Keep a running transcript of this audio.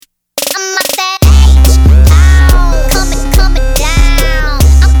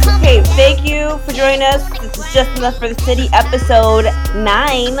us. This is Just Enough for the City, episode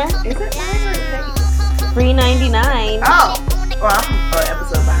 9. Is it 9 or 8? $3.99. Oh, well, I'm an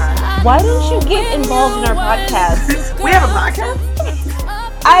episode behind. Why don't you get involved in our podcast? We have a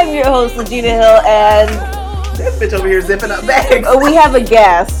podcast? I'm your host, Regina Hill, and This bitch over here zipping up bags. we have a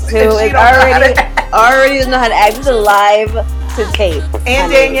guest who She is don't know how to already doesn't know how to act. This is live to tape.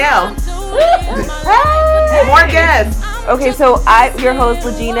 And Danielle. More guests. Okay, so I'm your host,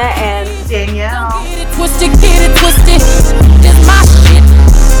 Regina, and Danielle. Get it twisted, this my shit.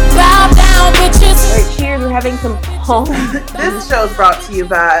 Bow down, bitches. all right, cheers. We're having some home. This show's brought to you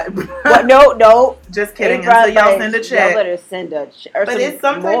by... What? No. Just kidding. Ain't brought Until y'all by- send a Y'all check. better send a check. But it's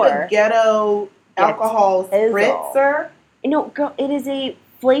some type of ghetto alcohol spritzer. No, girl, it is a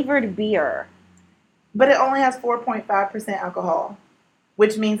flavored beer. But it only has 4.5% alcohol.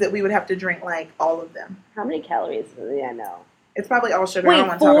 Which means that we would have to drink like all of them. How many calories? Yeah, no. It's probably all sugar. I Wait, don't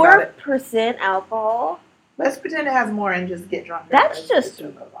want to talk about it. 4% alcohol? Let's pretend it has more and just get drunk. That's as just- the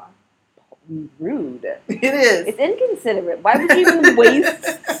show goes on. Rude. It is. It's inconsiderate. Why would you even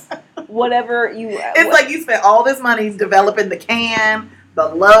waste whatever you... It's like you spent all this money developing the can, the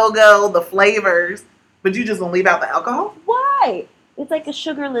logo, the flavors, but you just gonna leave out the alcohol? Why? It's like a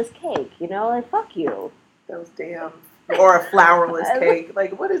sugarless cake, you know? Like, fuck you. Those damn... Or a flourless cake.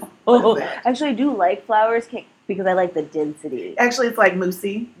 Like, what is that? Actually, I do like flowers cake because I like the density. Actually, it's like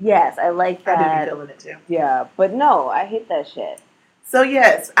moussey. Yes, I like I that. do be feeling it too. Yeah, but no, I hate that shit. So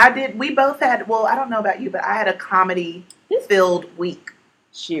yes, I did. We both had, well, I don't know about you, but I had a comedy-filled week.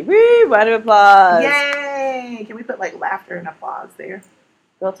 Cheery, round of applause. Yay! Can we put like laughter and applause there?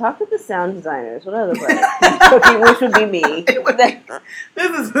 Girl, talk to the sound designers. What other way? Which would be me. It would be-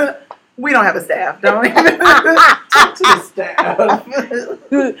 This is... We don't have a staff, don't we? Talk to the staff.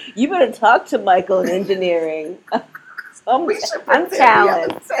 You better talk to Michael in engineering. I'm We should I'm pretend we have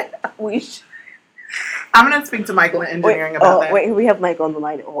talented. a staff. We should. I'm going to speak to Michael in engineering about that. Wait, we have Michael on the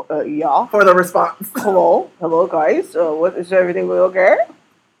line. Yeah. For the response. Hello, guys. What is everything okay?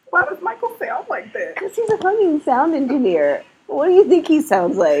 Why does Michael sound like that? Because he's a fucking sound engineer. What do you think he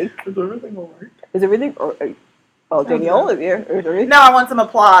sounds like? Is everything all right? Is everything? Oh, Danielle, is everything? No, I want some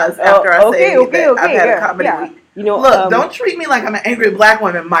applause after I say that I've had a comedy week. You know, Look, don't treat me like I'm an angry black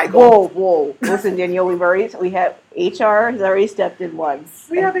woman, Michael. Whoa! Listen, Danielle, we have HR has already stepped in once.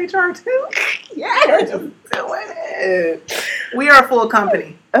 We have HR too? Yes. We're just doing it. We are a full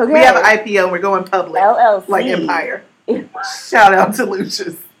company. Okay. We have an IPO and we're going public. LLC. Like Empire. Shout out to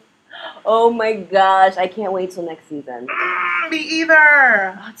Lucius. Oh my gosh, I can't wait till next season. Me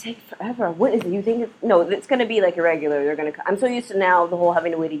either. Oh, it'll take forever. What is it? You think it's going to be like a regular. They're going to. I'm so used to now the whole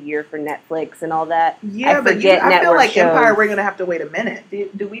having to wait a year for Netflix and all that. Yeah, I but forget I feel network like shows. Empire, we're going to have to wait a minute.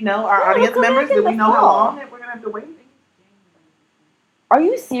 Do we know our No, audience come members? back in Do we the know how fall. long that we're going to have to wait? Are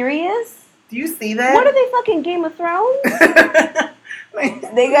you serious? Do you see that? What are they fucking Game of Thrones?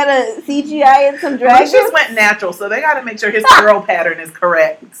 They got a CGI and some dragons. Lucius went natural, so they got to make sure his curl pattern is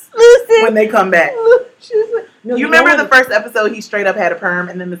correct Listen, when they come back. No, you remember the first episode? He straight up had a perm,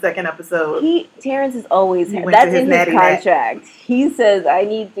 and then the second episode, Terrence is always He went that's to his in his natty net. contract. He says I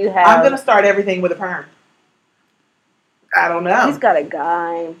need to have. I'm gonna start everything with a perm. I don't know. He's got a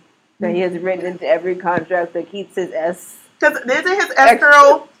guy that he has written into every contract that keeps his S. Because isn't his S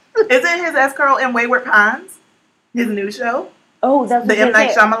curl? Isn't his S curl in Wayward Pines? His new show. Oh, that's The what M. Night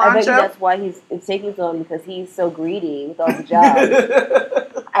I Shyamalan bet you show? that's why it's taking so long because he's so greedy with all the jobs.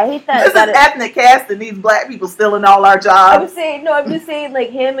 I hate that. This is ethnic casting. These black people stealing all our I'm jobs. just saying, like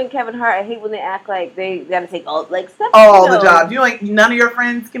him and Kevin Hart. I hate when they act like they gotta take all stuff. All you know. the jobs. You ain't none of your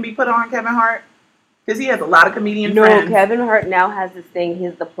friends can be put on Kevin Hart because he has a lot of comedian No, friends. Kevin Hart now has this thing.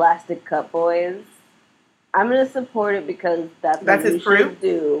 He's the Plastic Cup Boys. I'm gonna support it because that's what his we crew? should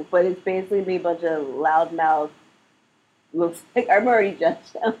do. But it's basically be a bunch of loudmouth. Looks like I'm already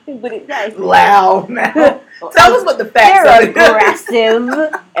judged now, but it's nice. Loud now. Tell us what the facts They're are.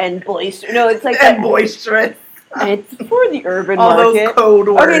 aggressive and boisterous. No, it's like and that. boisterous. And it's for the urban All market. those code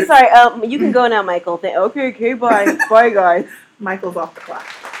words. Okay, sorry. You can go now, Michael. Okay, bye. Bye, guys. Michael's off the clock.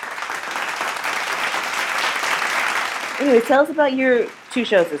 Anyway, tell us about your 2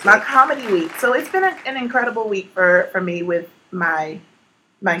 shows this My week. comedy week. So it's been an incredible week for me with my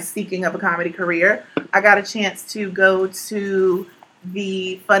seeking of a comedy career. I got a chance to go to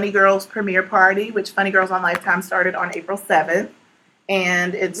the Funny Girls premiere party, which Funny Girls on Lifetime started on April 7th.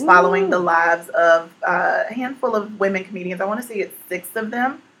 And it's following the lives of a handful of women comedians. I want to say it's 6 of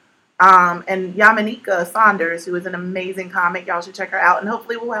them. And Yamanika Saunders, who is an amazing comic. Y'all should check her out. And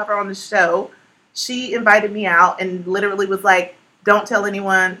hopefully we'll have her on the show. She invited me out and literally was like, don't tell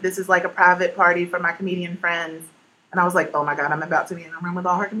anyone. This is like a private party for my comedian friends. And I was like, oh my God, I'm about to be in a room with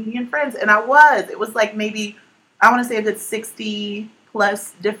all her comedian friends. And I was. It was like maybe, I want to say a good 60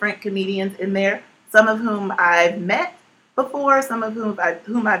 plus different comedians in there. Some of whom I've met before, some of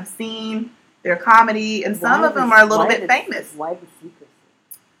whom I've seen their comedy, and some of them are a little bit famous. Why the secrecy?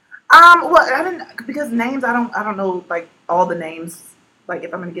 Well, I didn't, because names, I don't know like all the names, like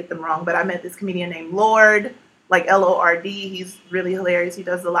if I'm gonna get them wrong. But I met this comedian named Lord, like Lord. He's really hilarious. He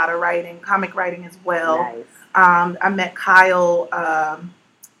does a lot of writing, comic writing as well. Nice. I met Kyle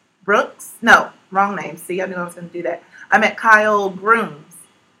Brooks. No, wrong name. See, I knew I was gonna do that. I met Kyle Grooms,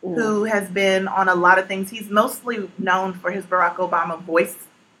 who has been on a lot of things. He's mostly known for his Barack Obama voice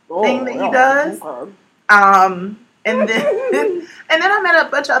thing that he does. Okay. And then I met a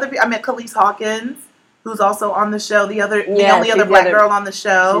bunch of other people. I met Khalees Hawkins, who's also on the show. The only other black girl on the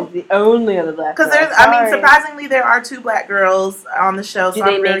show. She's the only other black girl. Because surprisingly, there are 2 black girls on the show. Do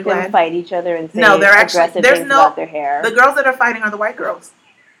they make them fight each other and say no, they're actually about their hair? The girls that are fighting are the white girls.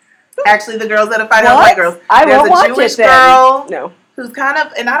 Actually, the girls that are fighting are the white girls. There's a Jewish girl. No. Who's kind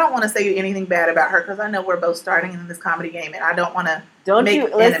of, and I don't want to say anything bad about her because I know we're both starting in this comedy game, and I don't want to.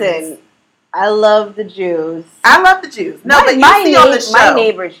 Listen? I love the Jews. I love the Jews. No, but you see on the show. My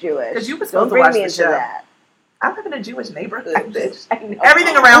neighbor's Jewish. Because you were supposed to watch the show. That. I live in a Jewish neighborhood, bitch.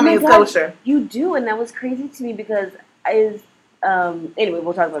 Everything around me is kosher. You do, and that was crazy to me because anyway,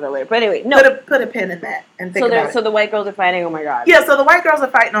 we'll talk about that later. But anyway, no. Put a pin in that and think about it. So the white girls are fighting. Oh my God. Yeah, so the white girls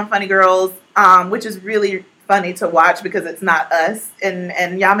are fighting on Funny Girls, which is really funny to watch because it's not us. And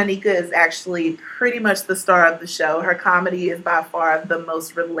Yamanika is actually pretty much the star of the show. Her comedy is by far the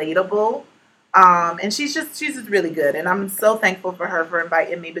most relatable. And she's just really good. And I'm so thankful for her for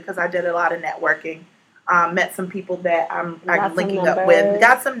inviting me because I did a lot of networking. Met some people that I'm linking up with.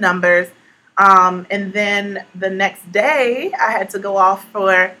 Got some numbers. And then the next day I had to go off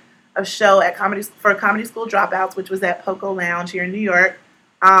for a show at Comedy School Dropouts, which was at Poco Lounge here in New York.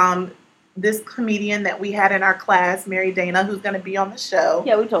 This comedian that we had in our class, Mary Dana, who's going to be on the show.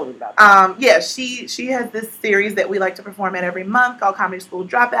 Yeah, we told you about that. Yeah, she has this series that we like to perform at every month called Comedy School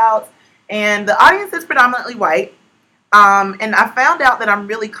Dropouts. And the audience is predominantly white. And I found out that I'm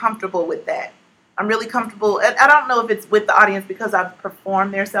really comfortable with that. I'm really comfortable. And I don't know if it's with the audience because I've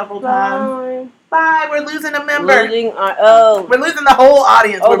performed there several times. Bye. We're losing a member. We're losing the whole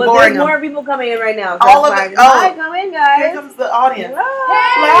audience. We're boring them. There's more people coming in right now. So all of it. Hi, come in, guys. Here comes the audience.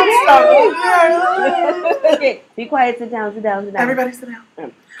 Hey. Okay, be quiet. Sit down. Everybody sit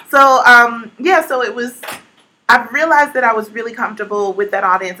down. So, so it was... I've realized that I was really comfortable with that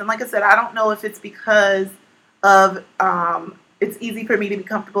audience. And like I said, I don't know if it's because of... it's easy for me to be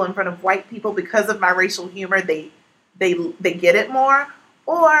comfortable in front of white people because of my racial humor. They get it more.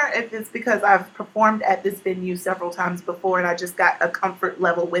 Or if it's because I've performed at this venue several times before and I just got a comfort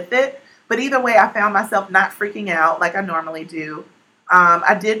level with it. But either way, I found myself not freaking out like I normally do.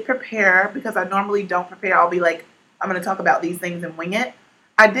 I did prepare because I normally don't prepare. I'll be like, I'm going to talk about these things and wing it.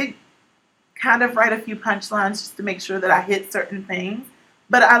 I did kind of write a few punchlines just to make sure that I hit certain things.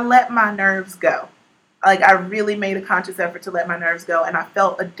 But I let my nerves go. Like, I really made a conscious effort to let my nerves go, and I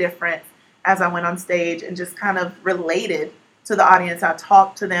felt a difference as I went on stage and just kind of related to the audience. I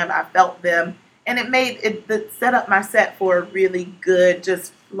talked to them, I felt them, and it set up my set for a really good,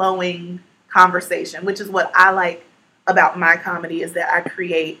 just flowing conversation, which is what I like about my comedy, is that I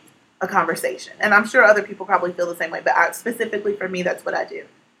create a conversation. And I'm sure other people probably feel the same way, but specifically for me, that's what I do.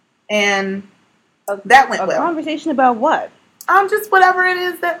 And that went well. A conversation about what? Just whatever it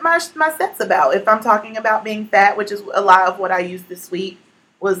is that my set's about. If I'm talking about being fat, which is a lot of what I used this week,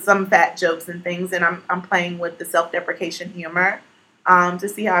 was some fat jokes and things, and I'm playing with the self-deprecation humor to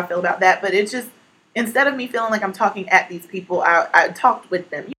see how I feel about that. But it's just, instead of me feeling like I'm talking at these people, I talked with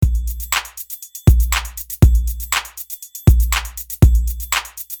them.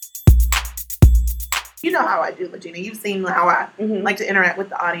 You know how I do, Legina. You've seen how I like to interact with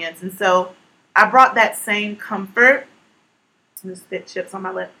the audience. And so I brought that same comfort. The spit chips on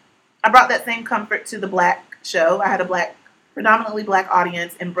my lip. I brought that same comfort to the black show. I had a predominantly black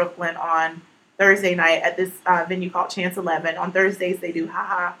audience in Brooklyn on Thursday night at this venue called Chance 11. On Thursdays, they do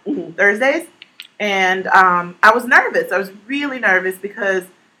Thursdays. And I was nervous. I was really nervous because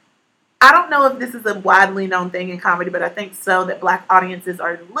I don't know if this is a widely known thing in comedy, but I think so, that black audiences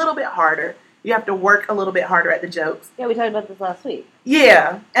are a little bit harder. You have to work a little bit harder at the jokes. Yeah, we talked about this last week.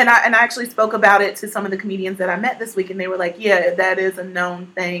 Yeah, and I actually spoke about it to some of the comedians that I met this week, and they were like, yeah, that is a known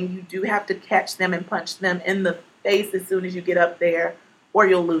thing. You do have to catch them and punch them in the face as soon as you get up there, or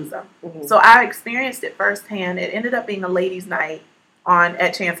you'll lose them. So I experienced it firsthand. It ended up being a ladies' night, on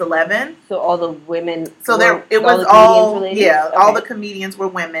at Chance 11. So all the women. So there, it was the all, comedians were yeah, ladies? all Okay. the comedians were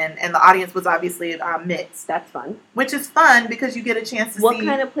women, and the audience was obviously mixed, That's fun. which is fun because you get a chance to What see.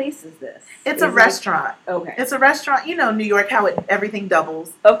 kind of place is this? It's Is a it restaurant. Okay. It's a restaurant. You know, New York, how everything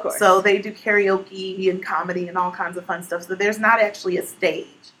doubles. Of course. So they do karaoke and comedy and all kinds of fun stuff. So there's not actually a stage.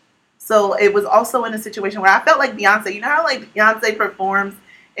 So it was also in a situation where I felt like Beyonce. You know how like Beyonce performs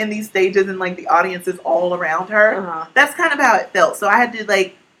in these stages and like the audience is all around her? Uh-huh. That's kind of how it felt. So I had to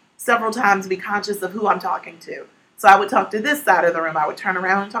like several times be conscious of who I'm talking to. So I would talk to this side of the room. I would turn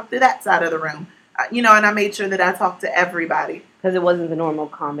around and talk to that side of the room. You know, and I made sure that I talked to everybody. Because it wasn't the normal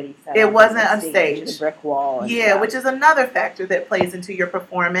comedy setup. It wasn't the on stage. The brick wall. And Yeah, stuff. which is another factor that plays into your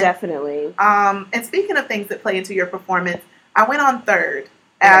performance. Definitely. And speaking of things that play into your performance, I went on third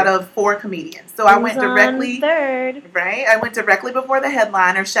out of 4 comedians. So I went Who's on directly, third. right? I went directly before the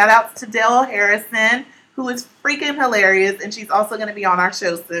headliner. Shout out to Dell Harrison, who is freaking hilarious, and she's also going to be on our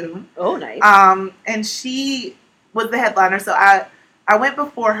show soon. Oh, nice. And she was the headliner, so I went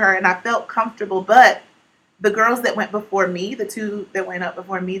before her, and I felt comfortable. But the girls that went before me, the 2 that went up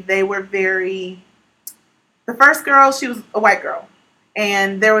before me, they were very. The first girl, she was a white girl,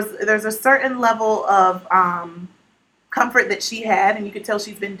 and there's a certain level of comfort that she had, and you could tell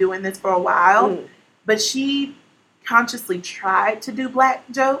she's been doing this for a while. But she consciously tried to do black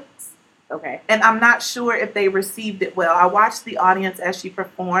jokes. Okay. And I'm not sure if they received it well. I watched the audience as she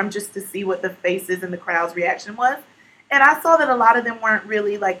performed just to see what the faces and the crowd's reaction was. And I saw that a lot of them weren't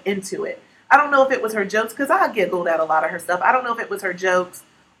really like into it. I don't know if it was her jokes, because I giggled at a lot of her stuff. I don't know if it was her jokes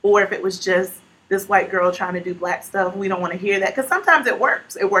or if it was just this white girl trying to do black stuff. We don't want to hear that, because sometimes it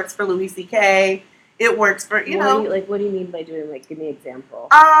works. It works for Louis C.K. It works for, you know. What do you mean by doing, like, give me an example?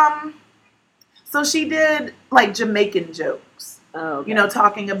 So she did like Jamaican jokes. Oh, okay. You know,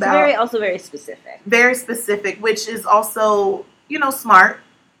 talking It's about also very specific. very specific, which is also, you know, smart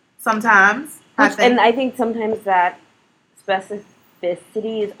sometimes. And I think sometimes that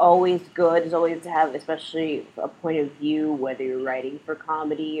specificity is always good. Is always to have, especially a point of view, whether you're writing for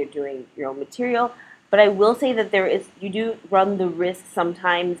comedy or doing your own material. But I will say that you do run the risk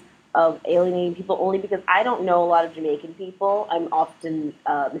sometimes of alienating people, only because I don't know a lot of Jamaican people. I'm often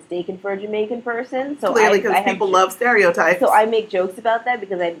mistaken for a Jamaican person. So clearly, because people love stereotypes. So I make jokes about that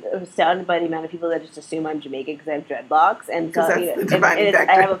because I'm astounded by the amount of people that just assume I'm Jamaican because I have dreadlocks. And so that's the defining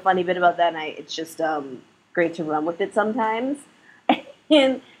factor. I have a funny bit about that, and it's just great to run with it sometimes.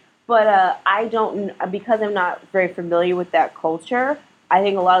 But I don't, because I'm not very familiar with that culture, I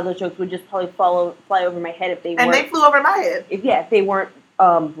think a lot of those jokes would just probably fly over my head if they weren't. And they flew over my head. If they weren't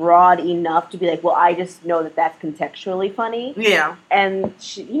broad enough to be like, well, I just know that that's contextually funny. Yeah. And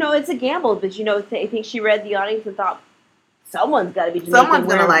she, it's a gamble, but I think she read the audience and thought, someone's got to be Jamaican. Someone's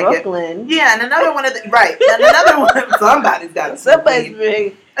gonna like Brooklyn. it. Yeah, and another one of the And another one, somebody's got Somebody's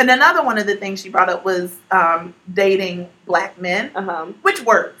big. And another one of the things she brought up was dating black men, which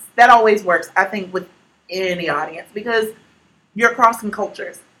works. That always works, I think, with any audience, because you're crossing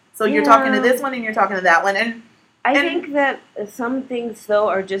cultures. So you're talking to this one and you're talking to that one, and I think that some things, though,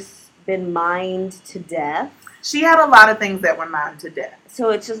 are just been mined to death. She had a lot of things that were mined to death.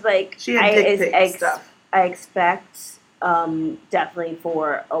 So it's just like she had dick pic stuff. I expect definitely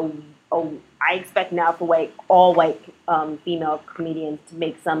for I expect now for all white female comedians to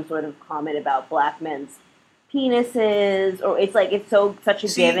make some sort of comment about black men's penises, or it's such a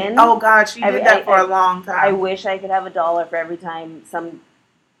given. Oh God, she did that for a long time. I wish I could have $1 for every time some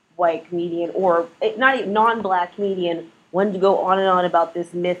white comedian, or not even non-black comedian, wanted to go on and on about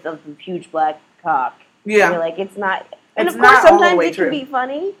this myth of the huge black cock. Yeah, like it's not. And it's of course, not sometimes it true. can be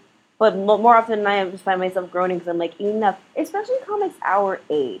funny, but more often than not, I just find myself groaning because I'm like, enough. Especially comics our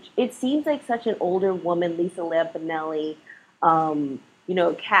age, it seems like such an older woman, Lisa Lampanelli,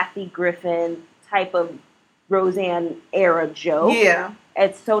 Kathy Griffin type of Roseanne era joke. Yeah.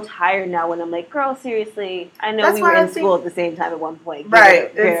 It's so tired now when I'm like, girl, seriously, I know we were in school at the same time at one point.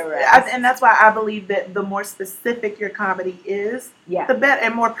 Right. And that's why I believe that the more specific your comedy is, the better,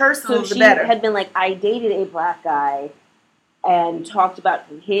 and more personal, the better. So she had been like, I dated a black guy and talked about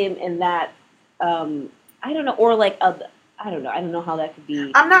him and that, I don't know, or like, I don't know how that could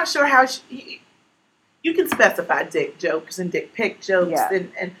be. I'm not sure how you can specify dick jokes and dick pic jokes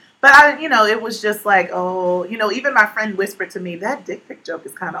but it was just like, even my friend whispered to me, that dick pic joke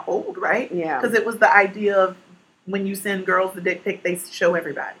is kind of old, right? Yeah. Because it was the idea of when you send girls the dick pic, they show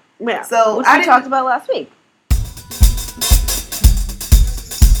everybody. Yeah. So which we talked about last week.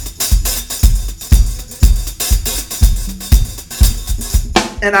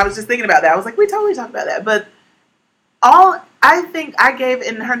 And I was just thinking about that. I was like, we totally talked about that. But I think I gave,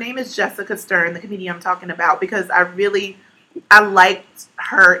 and her name is Jessica Stern, the comedian I'm talking about, because I really I liked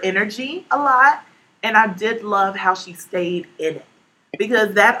her energy a lot, and I did love how she stayed in it.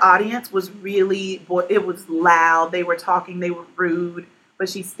 Because that audience was really, it was loud. They were talking, they were rude, but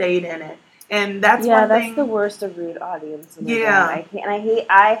she stayed in it. And that's one thing. That's the worst of rude audience. Oh my Yeah. God. I can't. And I hate.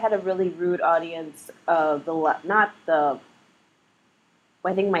 I had a really rude audience. Not the.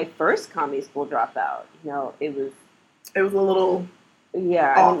 I think my first comedy school dropout. It was. It was a little.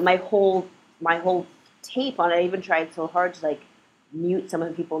 Yeah, off. I mean, my whole tape on it. I even tried so hard to like mute some of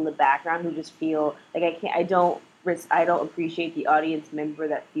the people in the background who just feel like I can't. I don't appreciate the audience member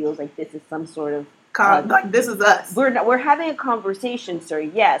that feels like this is some sort of. Like this is us. We're having a conversation, sir.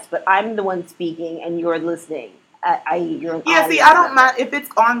 Yes, but I'm the one speaking and you're listening. You're an Yeah, see, audience I don't member. mind if it's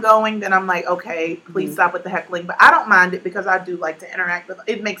ongoing. Then I'm like, okay, please stop with the heckling. But I don't mind it because I do like to interact with.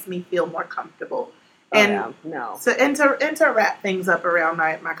 It makes me feel more comfortable. And no. so, and to wrap things up around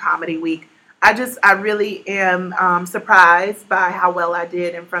my comedy week, I really am surprised by how well I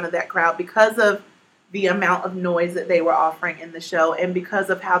did in front of that crowd because of the amount of noise that they were offering in the show, and because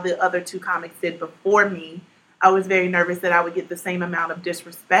of how the other two comics did before me. I was very nervous that I would get the same amount of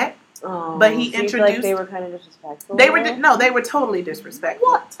disrespect. But he so you introduced. feel like they were kind of disrespectful. They were no, they were totally disrespectful.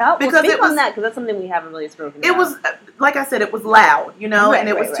 What? Because Well, speak it was on that because that's something we haven't really spoken it about. was like I said, it was loud, Right, and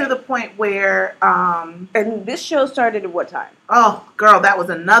it was to right. the point where And this show started at what time? oh girl, that was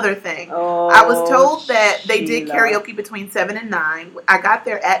another thing. Oh, I was told that they did Sheila. karaoke between 7 and 9. I got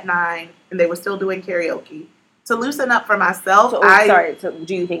there at 9 and they were still doing karaoke. To loosen up for myself, sorry. So,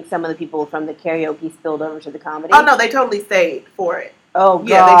 do you think some of the people from the karaoke spilled over to the comedy? Oh no, they totally stayed for it. Oh God!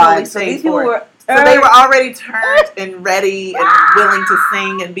 Yeah, they totally so stayed these people for it. were. So they were already turned and ready and willing to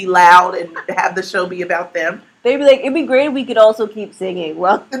sing and be loud and have the show be about them. They'd be like, it'd be great if we could also keep singing.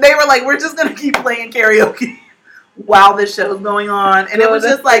 Well, They were like, we're just going to keep playing karaoke while this show's going on. And it was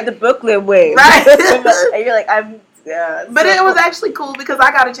just like, the Brooklyn way, Right. And you're like, but it was actually cool because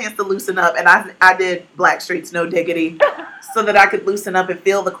I got a chance to loosen up, and I did Black Streets No Diggity so that I could loosen up and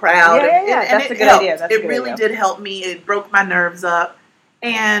feel the crowd. Yeah. And That's it a good helped. idea. That's a It good really idea. did help me. It broke my nerves up.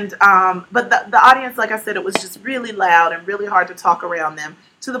 And but the audience, like I said, it was just really loud and really hard to talk around them,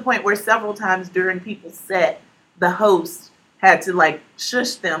 to the point where several times during people's set, the host had to like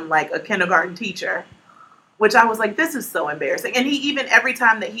shush them like a kindergarten teacher, which I was like, this is so embarrassing. And he even every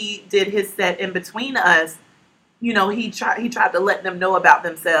time that he did his set in between us, he tried to let them know about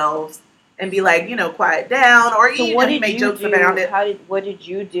themselves and be like, quiet down, or So he made jokes about it. What did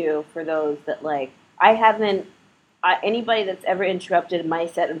you do for those that like? Anybody that's ever interrupted my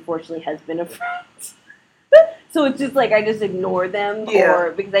set, unfortunately, has been a friend. So it's just like I just ignore them, Yeah.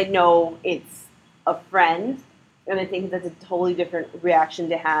 or because I know it's a friend, and I think that's a totally different reaction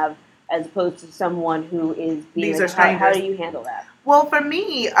to have as opposed to someone who is being. These like, are strangers. How do you handle that? Well, for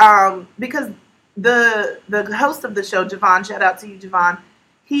me, because the host of the show, Javon, shout out to you, Javon,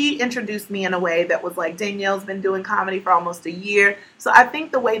 he introduced me in a way that was like, Danielle's been doing comedy for almost a year. So I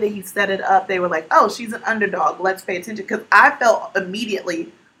think the way that he set it up, they were like, oh, she's an underdog. Let's pay attention. Because I felt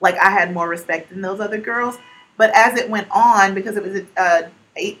immediately like I had more respect than those other girls. But as it went on, because it was a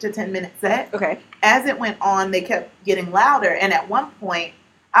 8 to 10 minute set, Okay. as it went on, they kept getting louder. And at one point,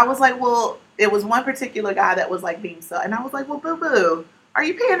 I was like, well, it was one particular guy that was like being so, and I was like, well, boo boo, are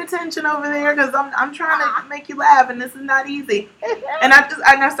you paying attention over there? Because I'm trying to make you laugh, and this is not easy. And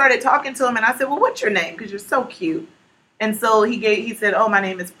I started talking to him, and I said, well, what's your name? Because you're so cute. And so he said, oh, my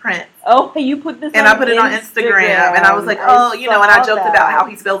name is Prince. Oh, you put this And on I put it on Instagram, and I was like, oh, and I joked about how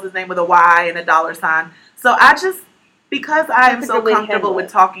he spells his name with a Y and a $sign. So because I am That's a so good way to comfortable handle with it.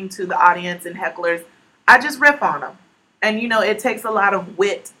 talking to the audience and hecklers, I just riff on them. And, it takes a lot of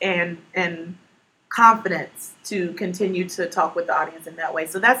wit and confidence to continue to talk with the audience in that way.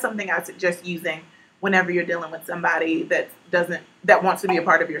 So that's something I suggest using whenever you're dealing with somebody that wants to be a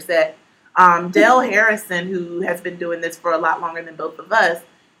part of your set. Dale Harrison, who has been doing this for a lot longer than both of us,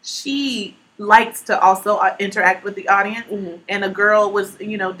 she likes to also interact with the audience. Mm-hmm. And a girl was,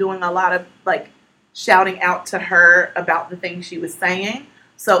 doing a lot of like shouting out to her about the things she was saying.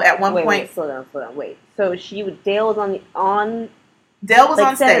 So at one point, Wait, slow down. Wait. So Dale was on Dale was like,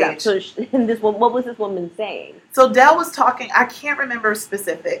 on set it up. stage. So what was this woman saying? So Dale was talking, I can't remember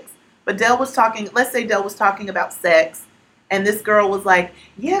specifics, but Dale was talking, let's say Dale was talking about sex, and this girl was like,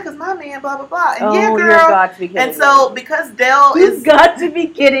 yeah, because my man, blah, blah, blah. And yeah, You've girl. got to be kidding And so me. because Dale You've got to be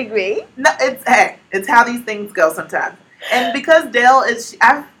kidding me. no, it's how these things go sometimes. And because Dale is,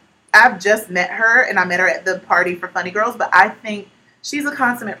 I've just met her, and I met her at the party for Funny Girls, but I think she's a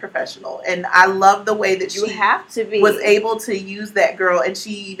consummate professional, and I love the way that You she have to be. was able to use that girl. And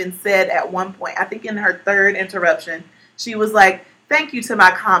she even said at one point, I think in her third interruption, she was like, thank you to my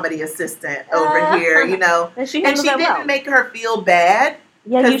comedy assistant over here, you know. And she And handled she that didn't well. make her feel bad.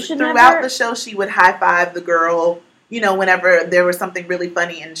 Yeah, you Because should throughout never. the show, she would high five the girl. You know, whenever there was something really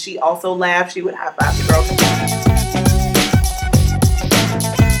funny and she also laughed, she would high five the girl.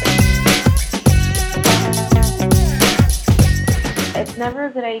 It's never a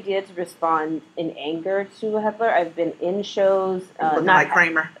good idea to respond in anger to a heckler. I've been in shows, Looking not like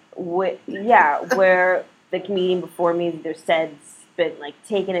Kramer. where the comedian before me either said, been like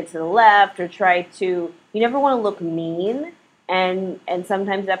taking it to the left or tried to. You never want to look mean, and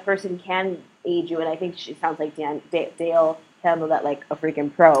sometimes that person can aid you. And I think she sounds like Dale handled that like a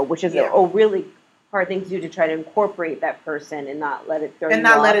freaking pro, which is Yeah. a really hard thing to do, to try to incorporate that person and not let it throw you And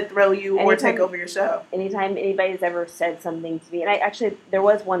not off. let it throw you or Anytime- take over your show. Anytime anybody's ever said something to me, and I actually, there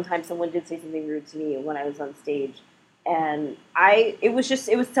was one time someone did say something rude to me when I was on stage, and it was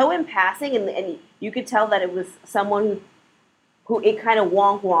so in passing, and you could tell that it was someone who it kind of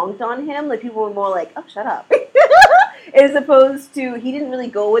wonked on him. Like, people were more like, oh, shut up. As opposed to, he didn't really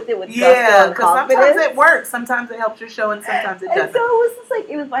go with it with gusto Yeah, and because confidence. sometimes it works. Sometimes it helps your show and sometimes it And so doesn't. it was just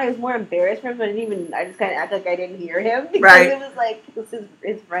like, I was more embarrassed for him, but I just kind of act like I didn't hear him. Because Right. it was like,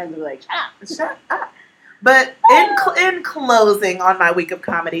 his friends were like, shut up. Shut up. But in closing on my week of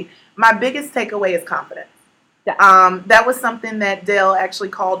comedy, my biggest takeaway is confidence. Yeah. That was something that Dale actually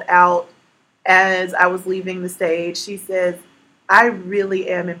called out as I was leaving the stage. She says, I really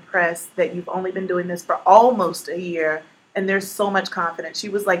am impressed that you've only been doing this for almost a year and there's so much confidence. She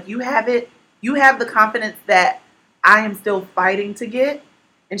was like, you have the confidence that I am still fighting to get.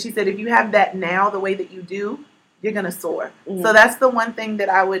 And she said, if you have that now the way that you do, you're going to soar. Mhm. So that's the one thing that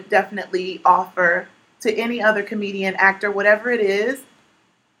I would definitely offer to any other comedian, actor, whatever it is.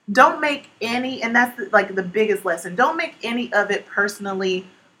 Don't make any, and that's like the biggest lesson, don't make any of it personally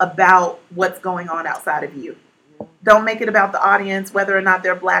about what's going on outside of you. Don't make it about the audience, whether or not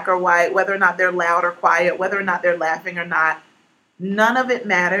they're black or white, whether or not they're loud or quiet, whether or not they're laughing or not. None of it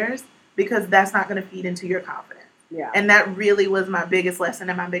matters, because that's not going to feed into your confidence. Yeah. And that really was my biggest lesson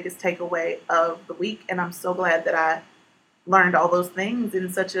and my biggest takeaway of the week. And I'm so glad that I learned all those things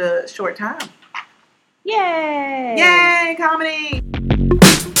in such a short time. Yay! Yay, comedy!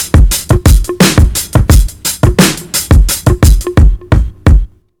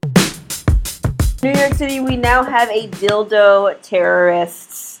 New York City, we now have a dildo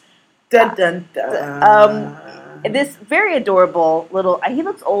terrorist. Dun dun dun. This very adorable little. He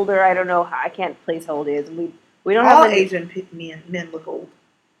looks older. I don't know how. I can't place how old he is. We don't All have any. Asian men look old.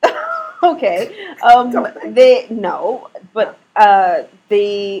 Okay. Don't They no, but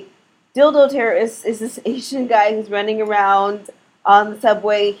the dildo terrorist is this Asian guy who's running around on the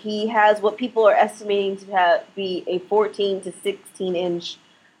subway. He has what people are estimating to be a 14 to 16 inch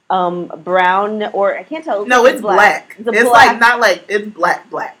brown, or I can't tell. No, it's black. It's a It's black. like not like it's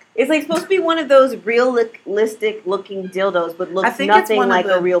black. It's like supposed to be one of those realistic looking dildos, but I looks think it's nothing one of like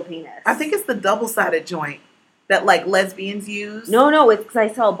the- a real penis. I think it's the double-sided joint that like lesbians use. no, it's because I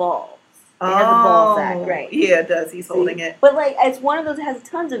saw balls. It has a ball sack, right? Yeah, it does. He's holding it. But like, it's one of those that has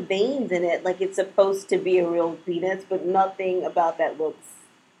tons of veins in it. Like, it's supposed to be a real penis, but nothing about that looks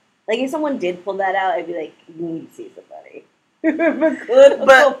like. If someone did pull that out, I'd be like, you need to see somebody.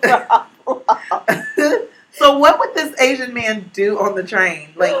 But- So what would this Asian man do on the train?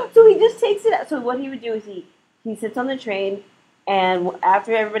 Like, so he just takes it out. So what he would do is he sits on the train, and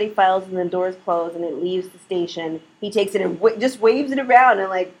after everybody files and the doors close and it leaves the station, he takes it and just waves it around and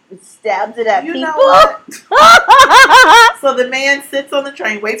like stabs it at you people. know what? So the man sits on the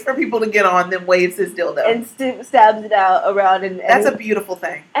train, waits for people to get on, then waves his dildo. and stabs it out around, and That's a beautiful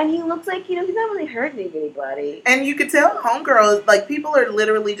thing. and he looks like, he's not really hurting anybody. And you could tell homegirl, like, people are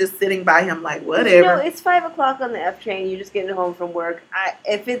literally just sitting by him like, You whatever. know, it's 5:00 on the F train. You're just getting home from work.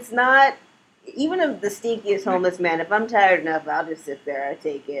 If it's not, even of the stinkiest homeless man, if I'm tired enough, I'll just sit there. I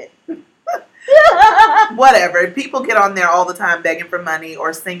take it. Whatever. People get on there all the time begging for money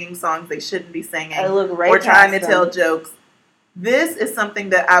or singing songs they shouldn't be singing I look right or trying to past tell them. jokes. This is something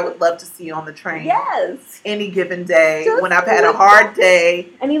that I would love to see on the train Yes. any given day Just when I've had a look hard day.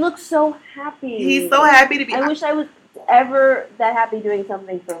 And he looks so happy. He's so happy to be. I wish I was ever that happy doing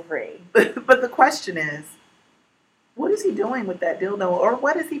something for free. But the question is, what is he doing with that dildo, or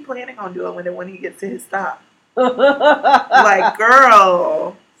what is he planning on doing with it when he gets to his stop? Like,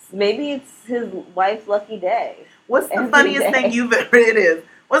 girl, Maybe it's his wife's lucky day. what's the Every funniest day. thing you've ever? It is.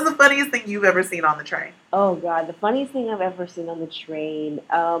 What's the funniest thing you've ever seen on the train? Oh God, the funniest thing I've ever seen on the train.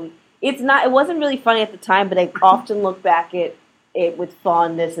 It wasn't really funny at the time, but I often look back at it with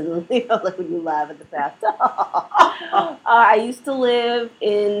fondness and like when you laugh at the past. I used to live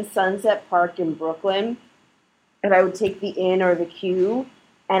in Sunset Park in Brooklyn, and I would take the in or the Q,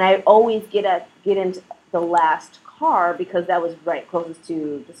 and I'd always get into the last car because that was right closest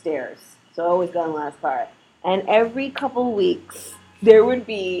to the stairs. So I always got in the last car. And every couple weeks, there would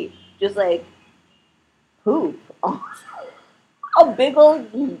be just like poop on a big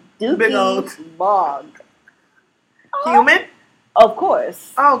old dookie Big old. bog. Human? Of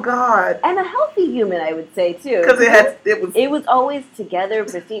course. Oh God. And a healthy human, I would say, too. Because It was always together,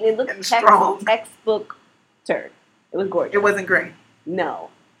 pristine. It looked And strong. textbook turd. It was gorgeous. It wasn't green. No.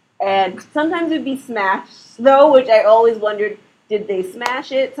 And sometimes it would be smashed, though, which I always wondered, did they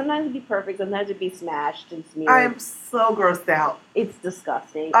smash it? Sometimes it'd be perfect, sometimes it'd be smashed and smeared. I am so grossed out. It's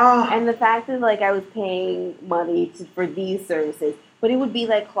disgusting. Oh. And the fact that, like, I was paying money for these services, but it would be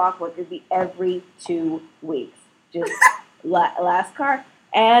like clockwork. It'd be every 2 weeks. Just last car.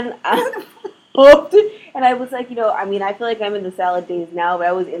 And I hoped, and I was like, I mean, I feel like I'm in the salad days now, but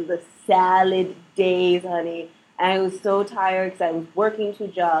I was in the salad days, honey. And I was so tired because I was working 2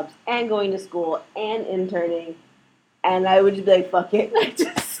 jobs and going to school and interning. And I would just be like, fuck it.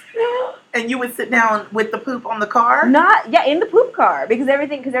 And you would sit down with the poop on the car? In the poop car. Because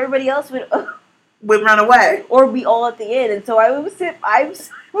everybody else would Would run away. or be all at the end. And so I would sit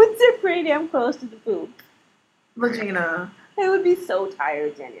pretty damn close to the poop. Regina. I would be so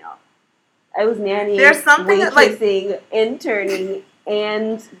tired, Danielle. I was nannying, There's something that, like- waitressing, interning,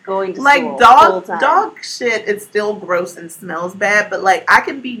 and going to Like school dog full-time. dog shit is still gross and smells bad, but like I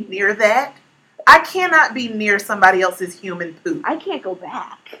can be near that. I cannot be near somebody else's human poop. I can't go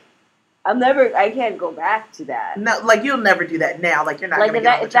back. I can't go back to that. No, like you'll never do that now. Like you're not Like gonna if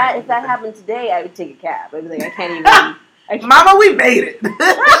get on that the train if that with happened today, I would take a cab. I'd be like, I can't even. it. Mama, we made it.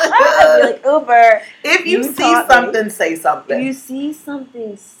 I'd be like, Uber. If you You see taught me. something, say something. If you see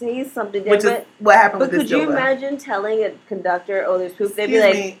something, say something. Which is But what happened with could this you Jova. imagine telling a conductor, "Oh, there's poop"? They'd be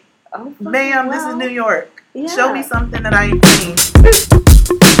Excuse like, me, "Oh, fucking ma'am, this is well." New York. Yeah. Show me something that I ain't seen.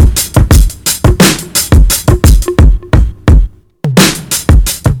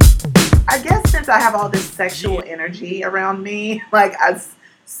 I guess since I have all this sexual energy around me, like as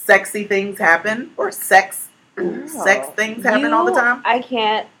sexy things happen or sex things happen all the time. I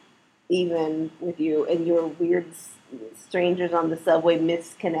can't even with you and your weird strangers on the subway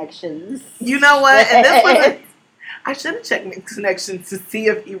misconnections. You know what? And this was I should have checked Nick's connections to see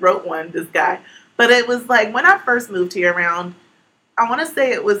if he wrote one, this guy. But it was like when I first moved here around, I want to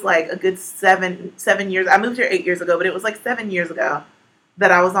say it was like a good seven years. I moved here 8 years ago, but it was like 7 years ago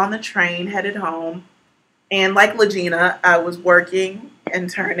that I was on the train headed home. And like Legina, I was working and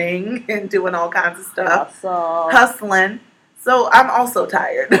turning and doing all kinds of stuff, hustling. So I'm also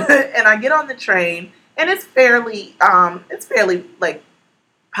tired. And I get on the train and it's fairly like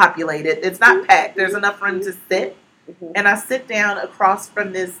populated. It's not packed. There's enough room to sit. Mhm. And I sit down across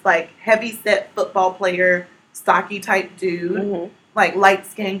from this like heavy set football player, stocky type dude, Mhm. like light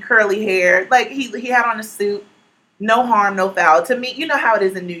skin, curly hair. Like he had on a suit. No harm, no foul. To me, you know how it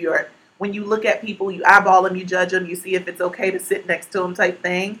is in New York. When you look at people, you eyeball them, you judge them, you see if it's okay to sit next to them type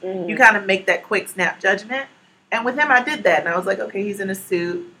thing. Mhm. You kind of make that quick snap judgment. And with him, I did that. And I was like, okay, he's in a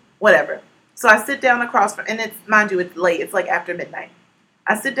suit, whatever. So I sit down across from, and it's, mind you, it's late. It's like after midnight.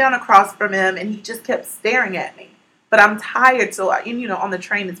 I sit down across from him, and he just kept staring at me. But I'm tired, so, on the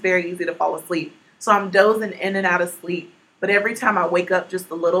train, it's very easy to fall asleep. So I'm dozing in and out of sleep. But every time I wake up just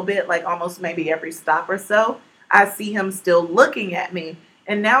a little bit, like almost maybe every stop or so, I see him still looking at me.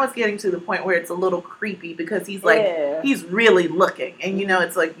 And now it's getting to the point where it's a little creepy because he's like, Yeah. he's really looking. And,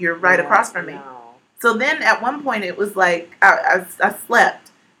 it's like you're right Yeah, across from me. no. So then at one point it was like I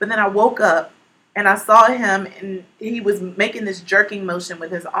slept, but then I woke up and I saw him and he was making this jerking motion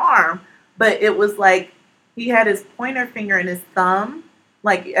with his arm, but it was like he had his pointer finger and his thumb,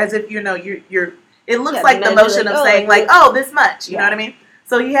 like as if you're it looks Yeah, like the measure, motion like, of oh, saying like like, oh, this much, you know Yeah. what I mean?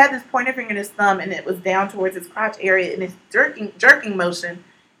 So he had this pointer finger and his thumb and it was down towards his crotch area and his jerking motion.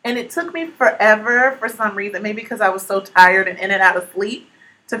 And it took me forever for some reason, maybe because I was so tired and in and out of sleep,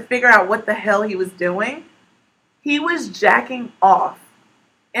 to figure out what the hell he was doing. He was jacking off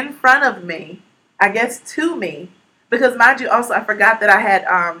in front of me, I guess to me, because mind you, also I forgot that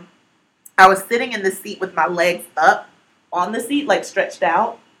I was sitting in the seat with my legs up on the seat, like stretched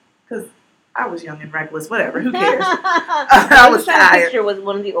out, because I was young and reckless. Whatever, who cares? I was trying to tired. picture was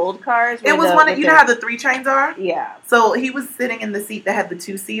one of the old cars. It was one of you know how the 3 trains are. Yeah. So he was sitting in the seat that had the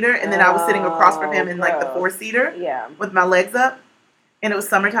 2-seater, and then I was sitting across from him in like the gross. 4-seater Yeah. with my legs up, and it was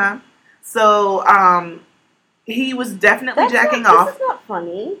summertime. So he was definitely jacking off. This is not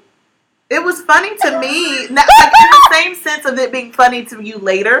funny. It was funny to me, like in the same sense of it being funny to you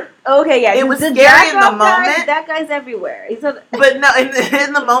later. Okay, yeah. It was the scary in the jack-off guy, moment. that guy's everywhere. He's a But no,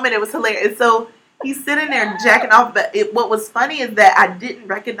 in the moment it was hilarious. So He's sitting there jacking off, but what was funny is that I didn't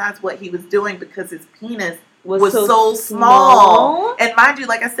recognize what he was doing because his penis was so small. And mind you,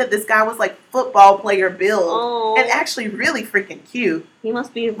 like I said, this guy was like football player build. Oh. And actually really freaking cute. He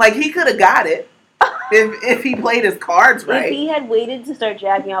must be. Like, he could have got it if he played his cards right. If he had waited to start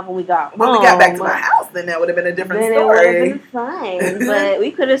jacking off when we got back to my house, then that would have been a different then story. It would have been fine, but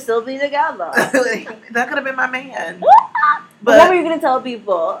we could have still been together. That could have been my man. But what were you going to tell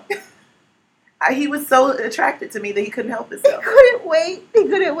people? He was so attracted to me that he couldn't help himself. He couldn't wait. He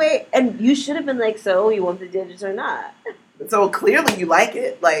couldn't wait. And you should have been like, so you want the digits or not? So clearly you like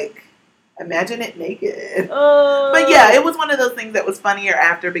it. Like, imagine it naked. But yeah, it was one of those things that was funnier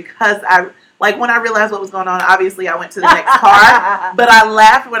after because when I realized what was going on, obviously I went to the next car. But I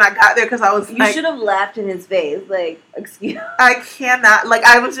laughed when I got there because I was You should have laughed in his face. Like, excuse me. I cannot. Like,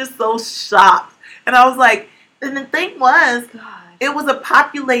 I was just so shocked. And I was like, and the thing was, it was a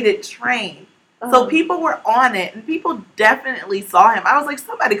populated train. So people were on it, and people definitely saw him. I was like,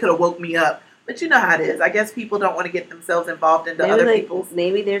 somebody could have woke me up. But you know how it is. I guess people don't want to get themselves involved into other people's.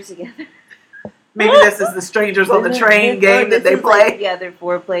 Maybe they're together. Maybe this is the strangers on the train game that they play. Yeah, their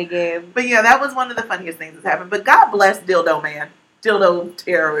foreplay game. But yeah, that was one of the funniest things that's happened. But God bless Dildo Man. Dildo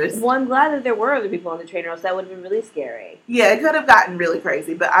terrorist. Well, I'm glad that there were other people on the train, or else that would have been really scary. Yeah, it could have gotten really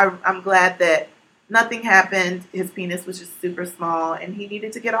crazy. But I'm glad that nothing happened. His penis was just super small, and he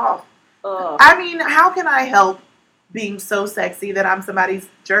needed to get off. I mean, how can I help being so sexy that I'm somebody's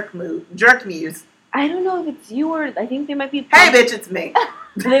jerk muse? I don't know if it's you or I think they might be. Hey, bitch, it's me.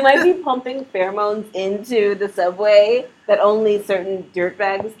 They might be pumping pheromones into the subway that only certain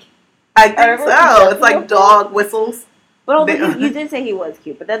dirtbags. I think so. It's like dog whistles. But although you did say he was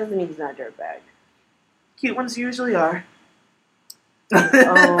cute, but that doesn't mean he's not a dirtbag. Cute ones usually are.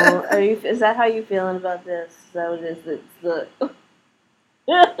 Is that how you feeling about this? So it is. It's the.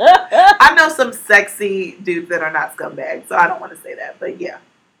 I know some sexy dudes that are not scumbags, so I don't want to say that, but yeah.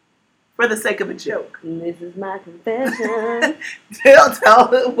 For the sake of a joke. This is my confession. Tell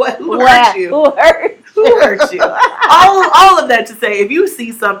who hurt you? Who hurt you? Who hurt you? all of that to say, if you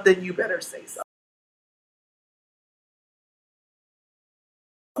see something, you better say something.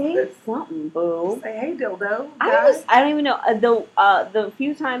 Say something, boo. Say, hey, dildo. I don't even know. The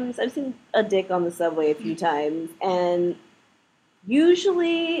few times I've seen a dick on the subway a few times, and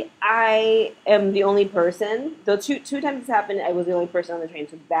usually I am the only person. Though two times it's happened, I was the only person on the train,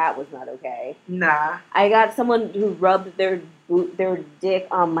 so that was not okay. Nah. I got someone who rubbed their dick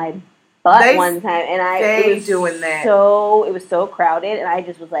on my butt one time, and it was so crowded, and I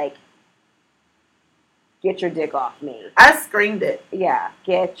just was like, "Get your dick off me!" I screamed it. Yeah,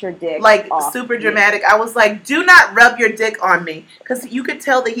 get your dick off super me. Dramatic. I was like, "Do not rub your dick on me," because you could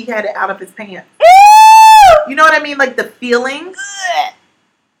tell that he had it out of his pants. You know what I mean? Like the feeling.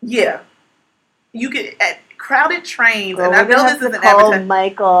 Yeah. You could at crowded trains, and I know this is an advertisement.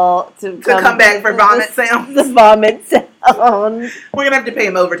 Michael to come back for vomit sounds. The vomit sound. We're gonna have to pay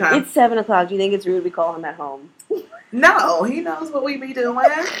him overtime. It's 7:00. Do you think it's rude we call him at home? No, he knows what we be doing.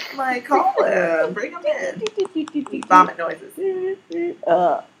 Like, call him, bring him in. Vomit noises.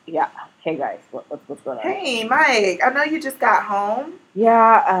 Yeah. Hey guys, what's going on? Hey Mike, I know you just got home.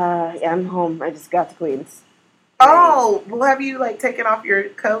 Yeah, I'm home. I just got to Queens. Oh, well, have you taken off your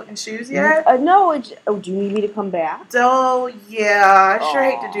coat and shoes yet? No. Do you need me to come back? Oh yeah, I sure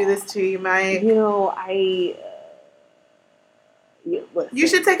hate to do this to you, Mike. You know, you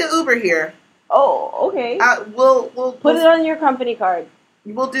should take an Uber here. Oh, okay. We'll put it on your company card.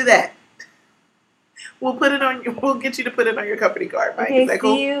 We'll do that. We'll put it on. We'll get you to put it on your company card, Mike. Okay, is that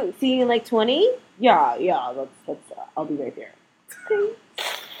cool? See you in 20? Yeah. That's. I'll be right there. Okay.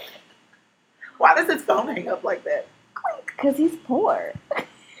 Why does his phone hang up like that? Because he's poor.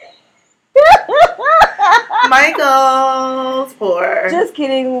 Michael's poor. Just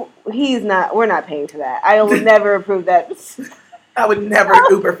kidding. He's not. We're not paying for that. I will never approve that. I would never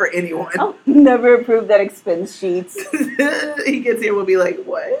Uber for anyone. I'll never approve that expense sheets. He gets here, we'll be like,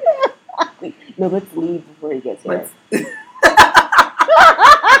 what? No, let's leave before he gets here.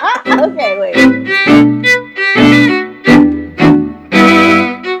 Okay, wait.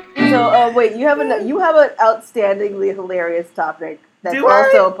 So, wait, you have an outstandingly hilarious topic that's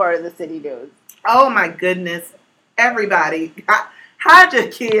also a part of the city news. Oh my goodness. Everybody, hide your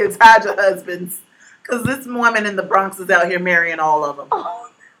kids, hide your husbands. Because this woman in the Bronx is out here marrying all of them.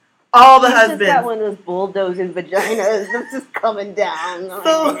 All the husbands. Just got one of those bulldozing vaginas that's just coming down.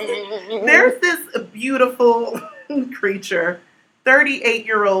 So, there's this beautiful creature,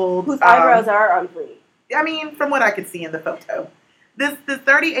 38-year-old. Whose eyebrows are on fleek. I mean, from what I could see in the photo. This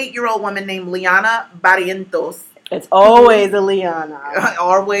 38-year-old woman named Liana Barrientos. It's always a Liana.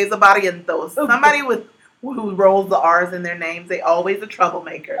 Always a barrientos. Somebody who rolls the R's in their names. They always a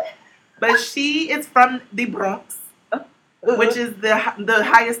troublemaker. But she is from the Bronx, which is the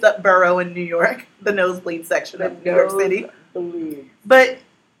highest up borough in New York, the nosebleed section of New York City. But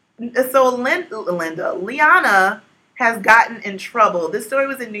so Liana has gotten in trouble. This story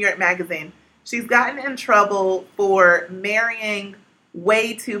was in New York Magazine. She's gotten in trouble for marrying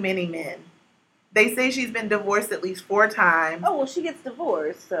way too many men. They say she's been divorced at least 4 times. Oh, well, she gets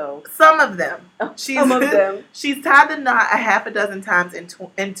divorced, so. Some of them. Some of them. She's tied the knot a half a dozen times in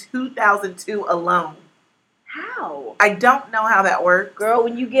 2002 alone. How? I don't know how that works. Girl,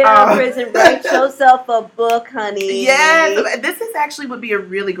 when you get out of prison, write yourself a book, honey. Yes. This actually would be a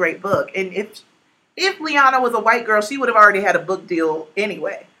really great book. And if Liana was a white girl, she would have already had a book deal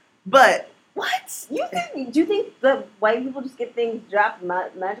anyway. But... What? Do you think that white people just get things dropped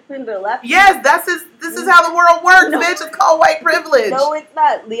magically in their lap? Yes, this is how the world works, bitch. It's called white privilege. No, it's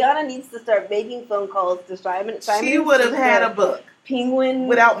not. Liana needs to start making phone calls to Simon. She would have had a book. Penguin.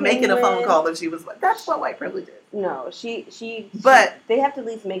 Without making a phone call if she was white. That's what white privilege is. No, But they have to at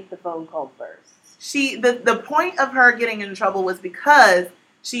least make the phone call first. The point of her getting in trouble was because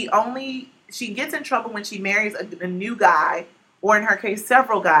she gets in trouble when she marries a new guy, or in her case,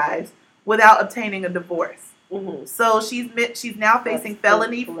 several guys, without obtaining a divorce. Mm-hmm. So she's now facing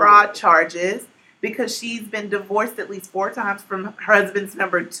felony fraud charges because she's been divorced at least 4 times from her husband's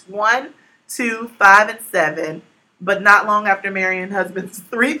number 1, 2, 5, and 7, but not long after marrying husbands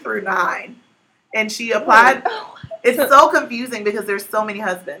 3 through 9. And she applied. It's so confusing because there's so many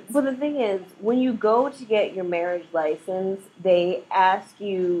husbands. Well, the thing is, when you go to get your marriage license, they ask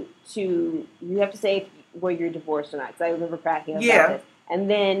you have to say whether you're divorced or not. Because I remember cracking up about this. And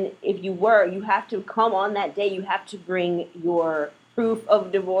then if you have to come on that day, you have to bring your proof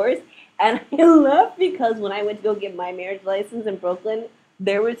of divorce. And I laughed because when I went to go get my marriage license in Brooklyn,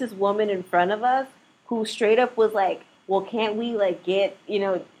 there was this woman in front of us who straight up was like, well, can't we get,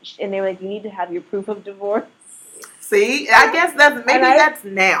 and they were like, you need to have your proof of divorce. See, I guess that's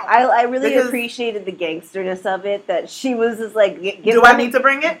now. I really appreciated the gangsterness of it, that she was just like, I need to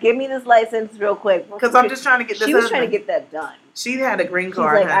bring it? Give me this license real quick. Because I'm just trying to get this. She was trying to get that done. She had a green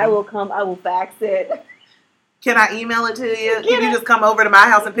card. She's like, honey. I will fax it. Can I email it to you? Can you just come over to my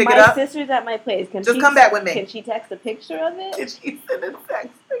house and pick it up? My sister's at my place. Come back with me. Can she text a picture of it? Can she send a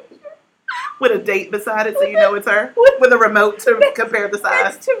text picture? With a date beside it so you know it's her? With a remote to compare the size?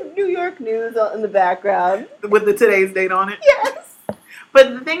 Next to New York News in the background. With the today's date on it? Yes.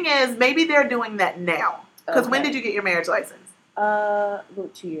 But the thing is, maybe they're doing that now. Because when did you get your marriage license?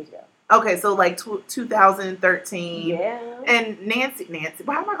 2 years ago. Okay, so 2013. Yeah. And Nancy,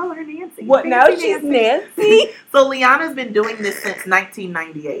 why am I calling her Nancy? What, now she's Nancy? So Liana's been doing this since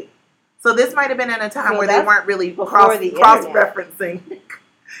 1998. So this might have been at a time where they weren't really cross-referencing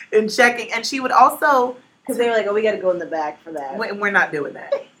and checking. And she would also... Because they were like, we got to go in the back for that. We're not doing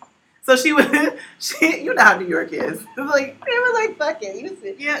that. So you know how New York is. They were like, fuck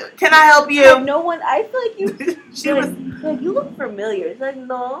it. Yeah, can I help you? No one, I feel like you, you look familiar. It's like,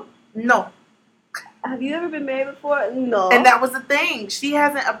 no. No. Have you ever been married before? No. And that was the thing. She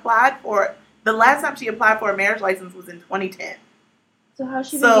hasn't applied for it. The last time she applied for a marriage license was in 2010. So how's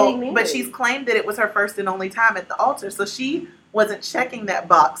she been getting married? But she's claimed that it was her first and only time at the altar. So she wasn't checking that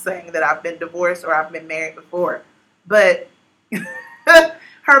box saying that I've been divorced or I've been married before. But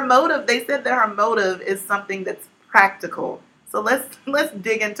her motive, they said that her motive is something that's practical. So let's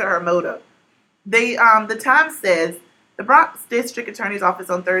dig into her motive. The Times says, the Bronx District Attorney's Office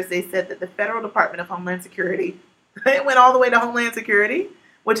on Thursday said that the Federal Department of Homeland Security, it went all the way to Homeland Security,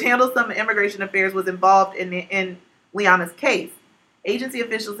 which handles some immigration affairs, was involved in Liana's case. Agency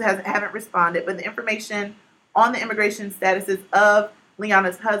officials haven't responded, but the information on the immigration statuses of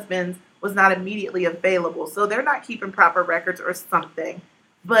Liana's husbands was not immediately available. So they're not keeping proper records or something.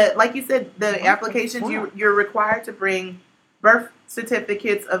 But like you said, the applications, you're required to bring birth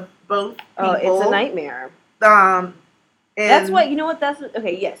certificates of both people. Oh, it's a nightmare. And that's what,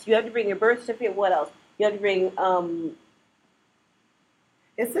 okay, yes, you have to bring your birth certificate. What else? You have to bring,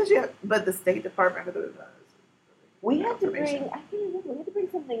 it says but the State Department of the... We had to bring, I can't remember, we had to bring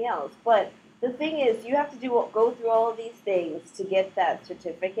something else. But the thing is, you have to go through all of these things to get that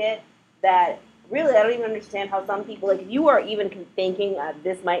certificate that, really, I don't even understand how some people, if you are even thinking,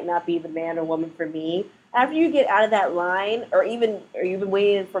 this might not be the man or woman for me, after you get out of that line, or you've been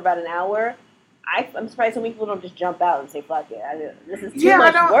waiting for about an hour, I'm surprised so many people don't just jump out and say, fuck it. This is too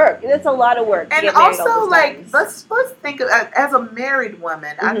much work. It's a lot of work. And also, let's think of, as a married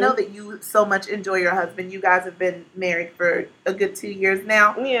woman, I know that you so much enjoy your husband. You guys have been married for a good 2 years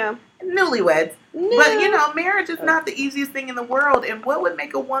now. Yeah. And newlyweds. No. But you know, marriage is not the easiest thing in the world. And what would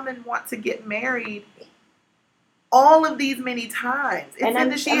make a woman want to get married all of these many times? It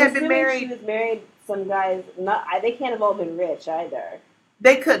said that she had been married. She was married. Some guys, they can't have all been rich either.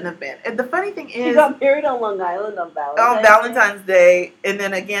 They couldn't have been. And the funny thing is, She got married on Long Island on Valentine's Day, and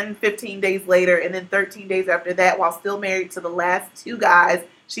then again 15 days later, and then 13 days after that, while still married to the last two guys,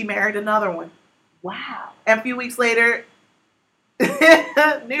 she married another one. Wow. And a few weeks later,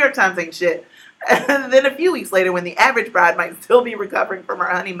 New York Times ain't shit. And then a few weeks later, when the average bride might still be recovering from her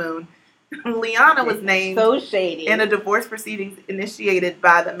honeymoon, Liana was named so shady in a divorce proceedings initiated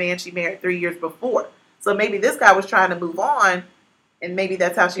by the man she married 3 years before. So maybe this guy was trying to move on, and maybe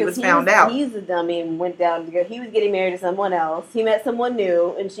that's how she was found out. He's a dummy and went down to go. He was getting married to someone else. He met someone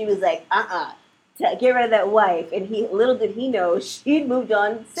new, and she was like, get rid of that wife. And little did he know, she'd moved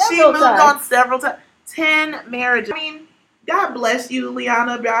on several times. 10 marriages. I mean, God bless you,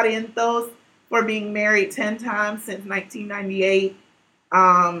 Liana Barrientos, for being married 10 times since 1998,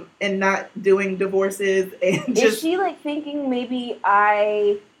 and not doing divorces. And is she like thinking maybe he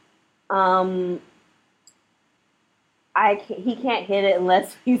can't hit it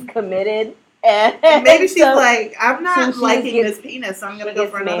unless he's committed? And maybe she's like, I'm not liking this penis, so I'm going to go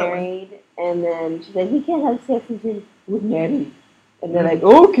for another one. And then she said, he can't have sex until we're married. And they're like,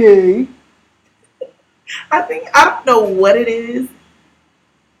 okay. I don't know what it is.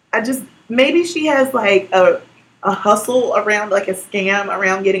 Maybe she has like a hustle around, like a scam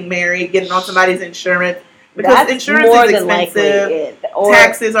around getting married, getting on somebody's insurance. Because that's insurance is expensive.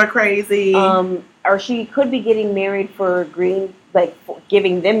 Taxes are crazy. Or she could be getting married for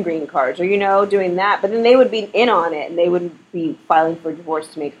giving them green cards, or doing that. But then they would be in on it, and they wouldn't be filing for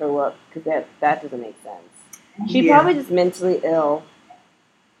divorce to make her look, because that doesn't make sense. She's probably just mentally ill,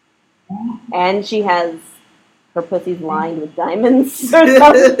 and she has her pussy's lined with diamonds or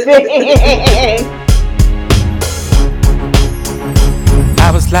something.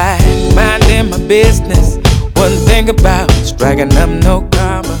 I was like minding my business, wasn't thinking about striking up no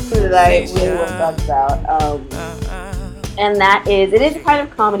karma. That I really want to talk about. And it is kind of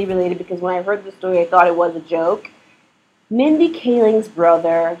comedy related, because when I heard the story, I thought it was a joke. Mindy Kaling's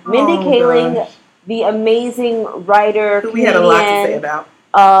brother, Kaling, the amazing writer, who we had a lot to say about,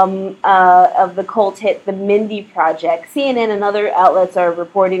 of the cult hit The Mindy Project. CNN and other outlets are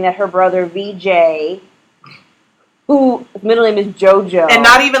reporting that her brother VJ, whose middle name is JoJo, and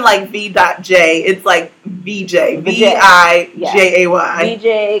not even like V.J, it's like VJ, VIJAY,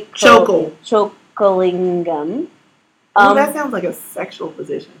 VJ Chokalingam. That sounds like a sexual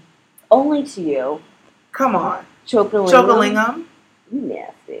position. Only to you. Come on. Chokalingam?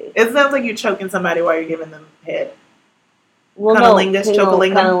 Nasty. It sounds like you're choking somebody while you're giving them head. Well, Cunnilingus,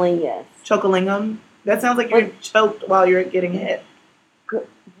 Chokalingam? Cunnilingus. Chokalingam? That sounds like you're choked while you're getting head.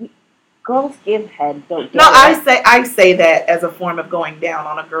 Girls give head, don't get I say that as a form of going down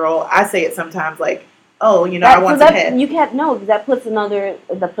on a girl. I say it sometimes like, I want some head. You can't, no, because that puts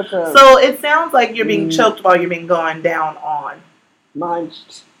So it sounds like you're being choked while you're being gone down on.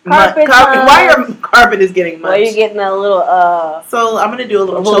 Munched. Why your carpet is getting munched? Why you're getting a little, So I'm going to do a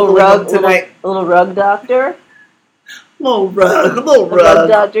little rug tonight. A little rug doctor. Little rug. The rug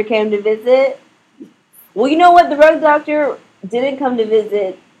doctor came to visit. Well, you know what? The rug doctor didn't come to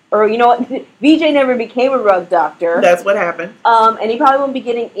visit. Or, you know what? VJ never became a rug doctor. That's what happened. And he probably won't be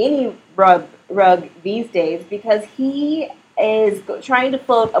getting any rug these days, because he is trying to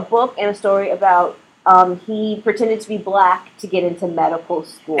float a book and a story about he pretended to be black to get into medical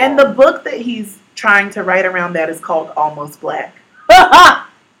school. And the book that he's trying to write around that is called Almost Black. I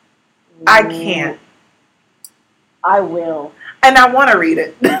can't. I will. And I want to read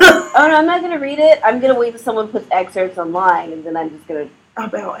it. Oh, no, I'm not going to read it. I'm going to wait till someone puts excerpts online, and then I'm just going to...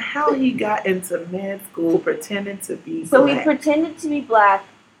 About how he got into med school pretending to be so black. He pretended to be black,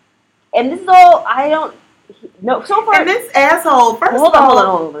 and this is all, so far... And this asshole, hold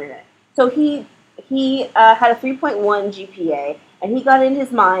on a minute. So he had a 3.1 GPA, and he got in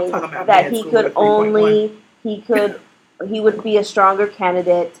his mind that he would be a stronger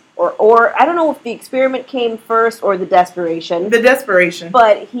candidate, or I don't know if the experiment came first or the desperation. The desperation.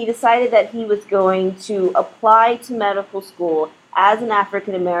 But he decided that he was going to apply to medical school as an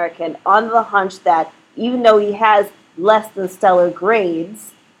African American on the hunch that even though he has less than stellar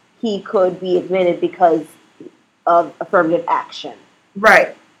grades, he could be admitted because of affirmative action.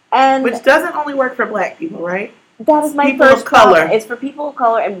 Right. And which doesn't only work for black people, right? That is my people first of color. Comment. It's for people of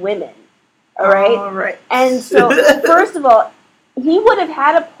color and women. All right? All right. And so, first of all, he would have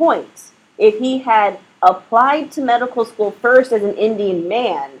had a point if he had applied to medical school first as an Indian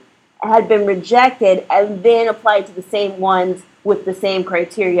man, had been rejected, and then applied to the same ones with the same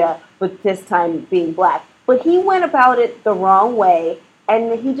criteria but this time being black. But he went about it the wrong way,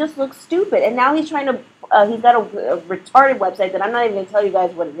 and he just looks stupid. And now he's trying to. He's got a retarded website that I'm not even going to tell you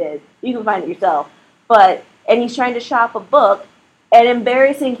guys what it is. You can find it yourself. And he's trying to shop a book and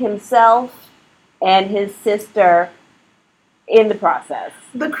embarrassing himself and his sister in the process.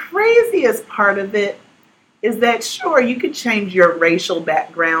 The craziest part of it is that, sure, you could change your racial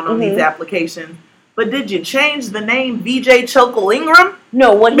background on these applications, but did you change the name VJ Chokle Ingram?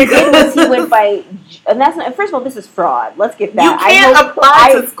 No, what he did was he went by, and that's not, first of all, this is fraud. Let's get that. You can't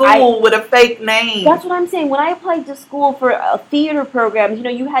apply to school with a fake name. That's what I'm saying. When I applied to school for theater programs,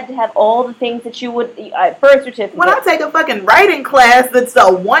 you had to have all the things that you would, birth certificate. When I take a fucking writing class that's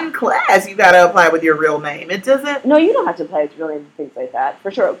a one class, you got to apply with your real name. It doesn't. No, you don't have to apply with your real name and things like that,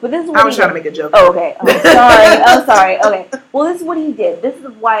 for sure. But this is what I was trying to make a joke. Oh, okay. Oh, sorry. Oh, sorry. Okay. Well, this is what he did. This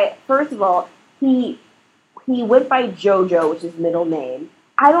is why, first of all, he went by JoJo, which is his middle name.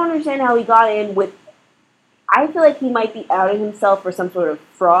 I don't understand how he got in with. I feel like he might be outing himself for some sort of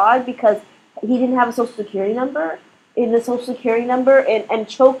fraud because he didn't have a social security number in the social security number and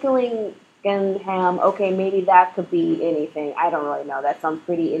Chokeling and Ham. Okay, maybe that could be anything. I don't really know. That sounds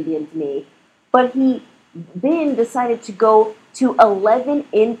pretty Indian to me. But he then decided to go to 11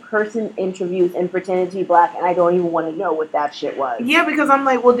 in-person interviews and pretended to be black, and I don't even want to know what that shit was. Yeah, because I'm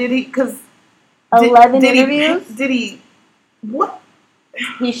like, well, did he? Because 11 interviews? Did he? What?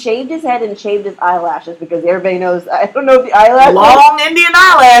 He shaved his head and shaved his eyelashes because everybody knows. I don't know if the eyelashes. Long Indian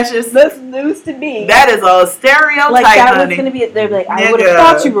eyelashes. That's news to me. That is a stereotype, like that honey. was going to be. They're like, I Nigga. would have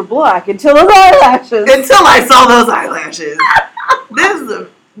thought you were black until those eyelashes. Until I saw those eyelashes.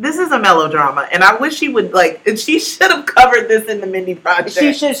 This is a melodrama, and I wish she would and she should have covered this in the Mindy Project.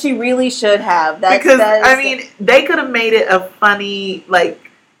 She should. She really should have. They could have made it a funny,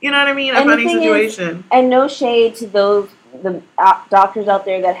 you know what I mean, a funny situation. And no shade to the doctors out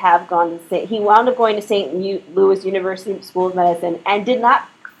there that have gone to St. He wound up going to St. Louis University School of Medicine and did not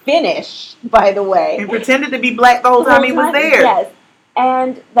finish, by the way. And pretended to be black the whole time he was there. Yes.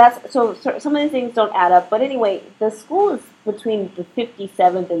 And that's so some of these things don't add up. But anyway, the school is between the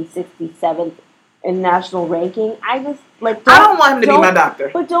 57th and 67th in national ranking. I just I don't want him to be my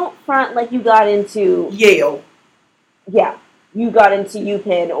doctor. But don't front like you got into Yale. Yeah. You got into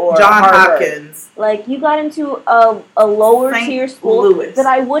UPenn or John Harvard. Hopkins. Like, you got into a lower tier school Louis. that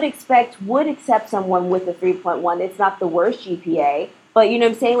I would expect would accept someone with a 3.1. It's not the worst GPA, but you know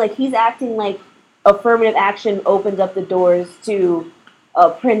what I'm saying? Like, he's acting like affirmative action opens up the doors to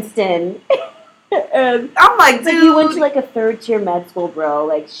Princeton. And I'm like, dude. you went to like a third tier med school, bro.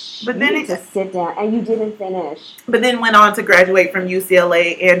 Like, but you then need to sit down, and you didn't finish. But then went on to graduate from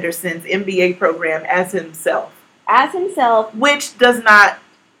UCLA Anderson's MBA program as himself. Which does not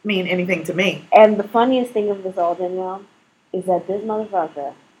mean anything to me. And the funniest thing of this all, Danielle, is that this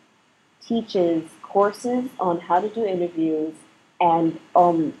motherfucker teaches courses on how to do interviews and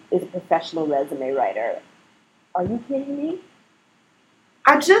is a professional resume writer. Are you kidding me?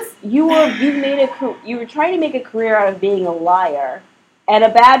 You were trying to make a career out of being a liar, and a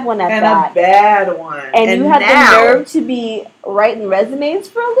bad one at that. And a bad one. And you had the nerve to be writing resumes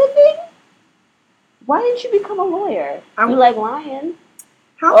for a living? Why didn't you become a lawyer? You like lying.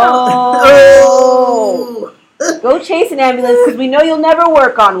 How Oh. Go chase an ambulance because we know you'll never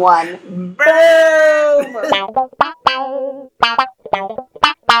work on one. Boom.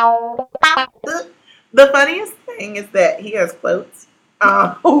 The funniest thing is that he has quotes.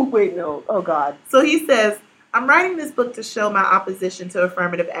 Oh, wait, no. Oh, God. So he says, I'm writing this book to show my opposition to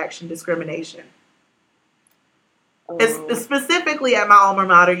affirmative action discrimination. It's specifically at my alma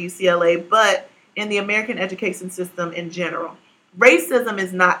mater, UCLA, but in the American education system in general. Racism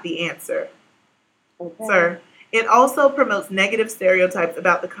is not the answer, sir. It also promotes negative stereotypes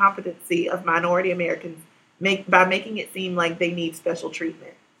about the competency of minority Americans by making it seem like they need special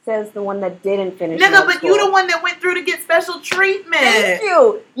treatment. Says the one that didn't finish. Nigga, but you the one that went through to get special treatment. Thank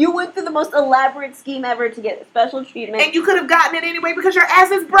you. You went through the most elaborate scheme ever to get special treatment. And you could have gotten it anyway because your ass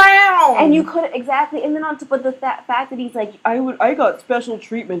is brown. And you could exactly. And then on top of the fact that he's like, I got special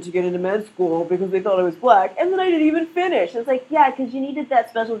treatment to get into med school because they thought I was black, and then I didn't even finish. It's like, yeah, because you needed that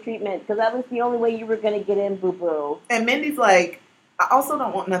special treatment because that was the only way you were gonna get in, boo boo. And Mindy's like, I also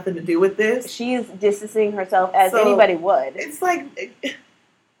don't want nothing to do with this. She is distancing herself as anybody would. It's like.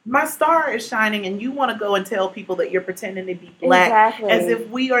 My star is shining, and you want to go and tell people that you're pretending to be black, as if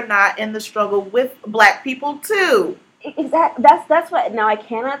we are not in the struggle with black people too. Exactly. That's what. Now I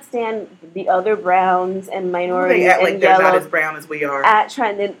cannot stand the other browns and minorities. They act like they're not yellows as brown as we are. That's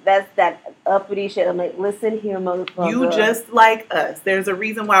that uppity shit. I'm like, listen here, motherfucker. You just like us. There's a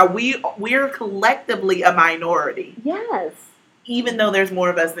reason why we're collectively a minority. Yes. even though there's more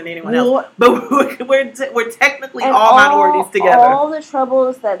of us than anyone else. More- But we're technically And all minorities together. All the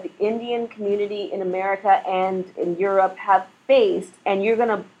troubles that the Indian community in America and in Europe have faced, and you're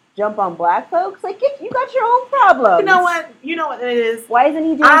gonna jump on black folks? Like, you got your own problems. You know what? You know what it is? Why isn't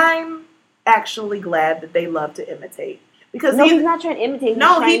he doing? I'm actually glad that they love to imitate. Because No, he's not trying to imitate.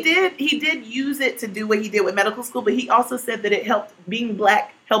 he did use it to do what he did with medical school, but he also said that it helped, being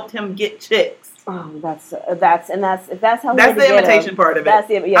black helped him get chicks. Oh, that's if that's how. That's he the had to get imitation him, part of it. That's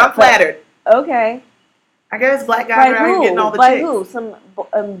the yeah. I'm flattered. Okay. I guess black guys are out here getting all the By chicks.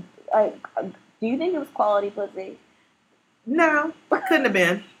 who? Do you think it was quality pussy? No, couldn't have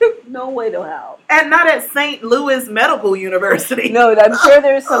been. No way to hell. And not at St. Louis Medical University. No, I'm sure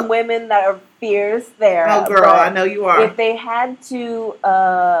there's some women that are fierce there. Oh, girl, but I know you are. if they had to,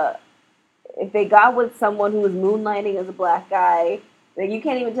 if they got with someone who was moonlighting as a black guy, like you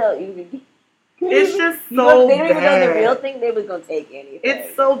can't even tell. It's just so they don't even know the bad. real thing. They was gonna take anything.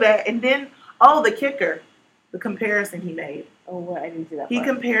 It's so bad. And then, oh, the kicker, the comparison he made. Oh, what? I didn't see that. He part.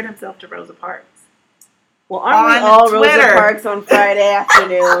 compared himself to Rosa Parks. Well, aren't we on all Twitter. Rosa Parks on Friday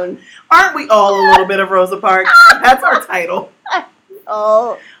afternoon? Aren't we all a little bit of Rosa Parks? That's our title.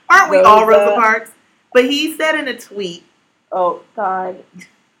 Oh, Aren't we all Rosa. Rosa Parks? But he said in a tweet, oh God.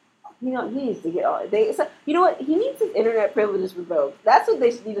 You know, he needs to get all. You know what? He needs his internet privileges revoked. That's what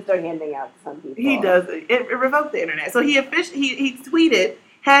they should need to start handing out to some people. he does it revoked the internet. So he tweeted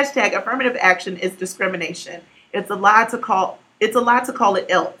hashtag affirmative action is discrimination. It's a lie to call it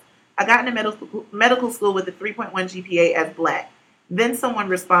else. I got into medical school with a 3.1 GPA as black. Then someone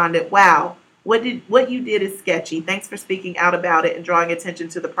responded, "Wow, what you did is sketchy. Thanks for speaking out about it and drawing attention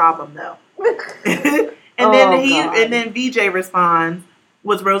to the problem, though." and then VJ responds,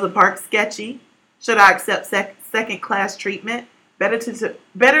 "Was Rosa Parks sketchy? Should I accept second class treatment? Better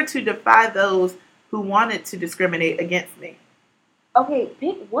to defy those who wanted to discriminate against me." Okay,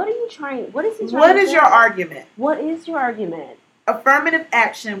 what are you trying? What is he trying? What to is say? your argument? What is your argument? Affirmative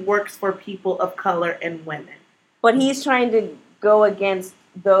action works for people of color and women. But he's trying to go against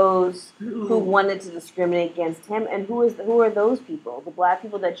those who Ooh. wanted to discriminate against him. And who are those people? The black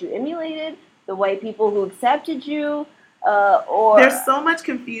people that you emulated, the white people who accepted you, or There's so much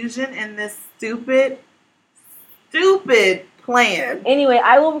confusion in this stupid plan. Anyway,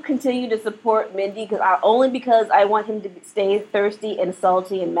 I will continue to support Mindy because I want him to stay thirsty and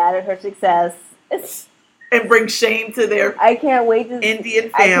salty and mad at her success. And bring shame to their I can't wait to Indian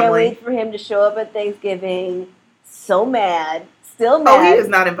I can't family. wait for him to show up at Thanksgiving. So mad, still Oh, he mad. is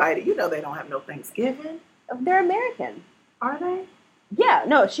not invited. You know they don't have no Thanksgiving, They're American. are they? Yeah,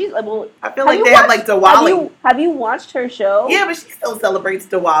 no, she's well. I feel Have like you they have like Diwali. Have you watched her show? Yeah, but she still celebrates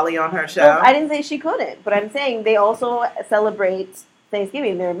Diwali on her show. Well, I didn't say she couldn't, but I'm saying they also celebrate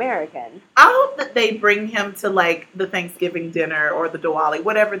Thanksgiving. They're American. I hope that they bring him to like the Thanksgiving dinner or the Diwali,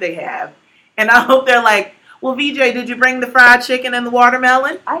 whatever they have. And I hope they're like, "Well, VJ, did you bring the fried chicken and the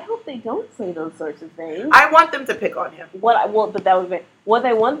watermelon?" I hope they don't say those sorts of things. I want them to pick on him. What I want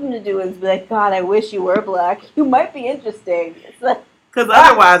them to do is be like, God, I wish you were black. You might be interesting. It's like, Because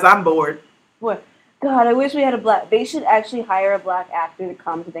otherwise, I'm bored. what? God, I wish we had a black. They should actually hire a black actor to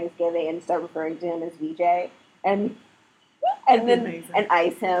come to Thanksgiving and start referring to him as VJ, and That'd be then amazing. and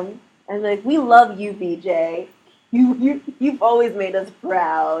ice him and like, we love you, VJ. You've always made us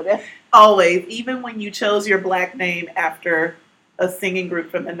proud. Always, even when you chose your black name after a singing group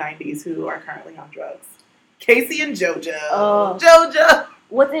from the 90s who are currently on drugs. Casey and JoJo. Oh.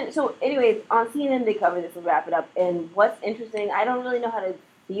 JoJo! So anyways, on CNN they cover this and wrap it up. And what's interesting, I don't really know how to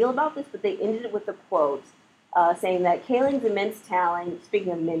feel about this, but they ended it with a quote saying that Kayling's immense talent,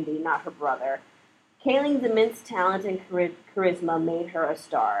 speaking of Mindy, not her brother, Kayling's immense talent and charisma made her a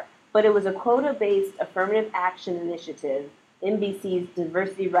star. But it was a quota-based affirmative action initiative, NBC's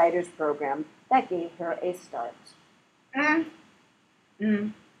Diversity Writers Program, that gave her a start.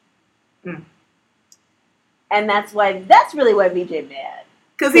 And that's really why VJ mad.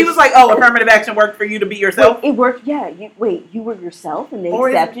 Because he was like, "Oh, affirmative action worked for you to be yourself." It worked, yeah. You were yourself and they Or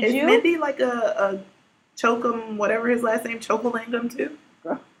accepted is you? Mindy like a Chokum, whatever his last name, Chokalingam too?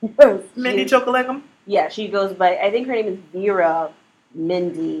 Yes, Mindy Chokalingam? Yeah, she goes by, I think her name is Vera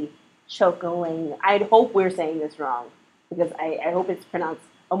Mindy Chokoling. I'd hope we're saying this wrong because I hope it's pronounced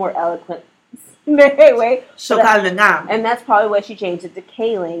a more eloquent way. Chokalingam. And that's probably why she changed it to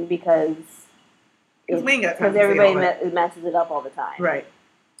Kaling because We ain't got time to say everybody all that. messes it up all the time. Right.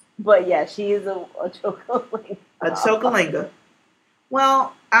 But yeah, she is a Chokoling. A Chokalinga.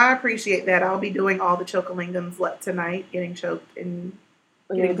 Well, I appreciate that. I'll be doing all the Chokalingams tonight, getting choked and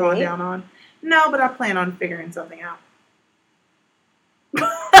getting gone down on. No, but I plan on figuring something out.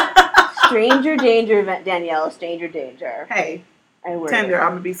 Stranger danger, Danielle. Stranger danger. Hey, I worry. Tinder.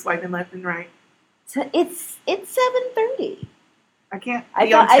 I'm gonna be swiping left and right. It's 7:30. I can't I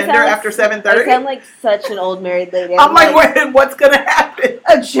be on sound Tinder like- after I 7:30. sound like such an old married lady. I'm like, what's gonna happen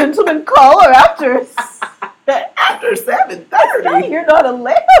a gentleman caller after. after No, 7:30? you're not a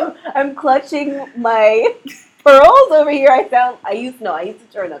lamb. I'm clutching my pearls over here. I used to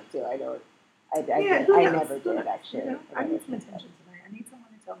turn up too. I don't. I Who knows? never did actually. You know, I need some attention tonight. I need someone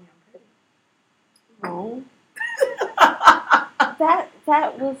to tell me I'm No.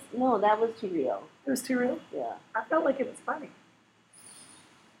 that was too real. pretty. It was too real. Yeah. I felt like it was funny.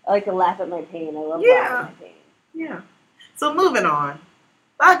 I like to laugh at my pain. I love Yeah. laughing at my pain. Yeah. So moving on.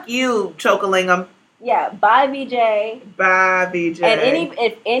 Fuck you, Chokalingam. Yeah. Bye, VJ. Bye, BJ. And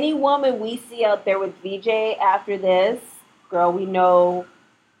if any woman we see out there with VJ after this, girl, we know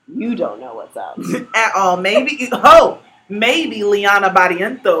you don't know what's up. At all. Maybe Liana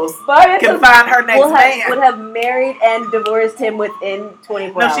Barrientos But can find her next man. would have married and divorced him within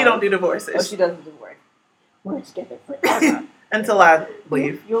 24 hours. No, she don't do divorces. Oh, she doesn't divorce. We're together forever. Until I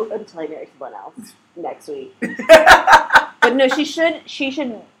leave. Until I marry someone else next week. But no, she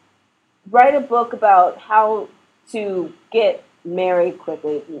should write a book about how to get married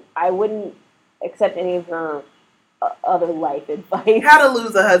quickly. I wouldn't accept any of her other life advice. How to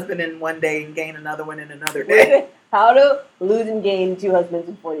lose a husband in one day and gain another one in another day. How to lose and gain 2 husbands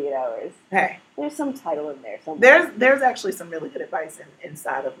in 48 hours. Hey, There's some title in there somewhere. there's actually some really good advice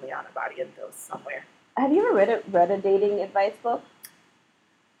inside of Liana Barrientos somewhere. Have you ever read a dating advice book?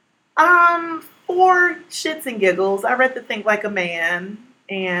 For shits and giggles, I read The Think Like a Man,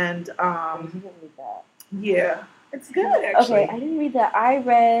 and I didn't read that. yeah, it's good actually. Okay, I didn't read that. I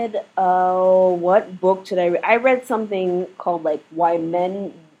read, what book should I read? I read something called, like, Why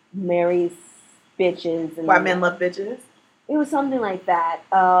Men Marry Bitches. And Why Men Love Bitches. It was something like that.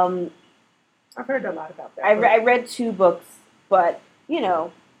 I've heard a lot about that. I read 2 books, but,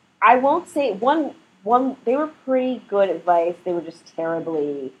 I won't say, one, they were pretty good advice. They were just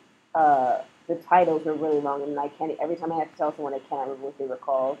terribly, the titles were really long, and every time I have to tell someone, I can't remember what they were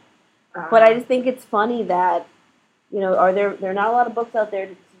called. But I just think it's funny that, there are not a lot of books out there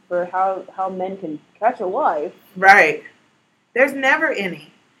for how men can catch a wife. Right. There's never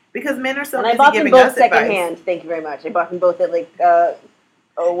any. Because men are so And I busy bought them giving both us advice. secondhand. Thank you very much. I bought them both at You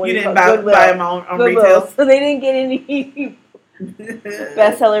didn't buy them on Goodwill. retail? So they didn't get any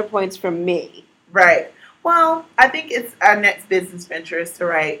bestseller points from me. Right. Well, I think it's our next business venture is to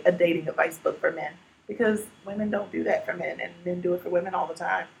write a dating advice book for men. Because women don't do that for men, and men do it for women all the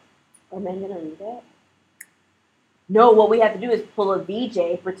time. Are men gonna read it? No, what we have to do is pull a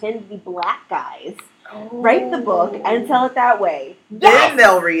VJ, pretend to be black guys, write the book, and sell it that way. Then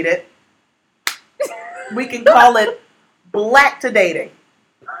they'll read it. We can call it Black to Dating.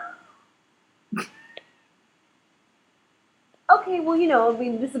 Okay, well,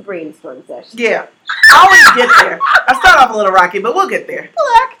 this is a brainstorm session. Yeah. I always get there. I start off a little rocky, but we'll get there.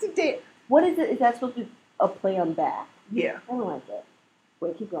 Black to date. What is it? Is that supposed to be a play on back? Yeah. I don't like it.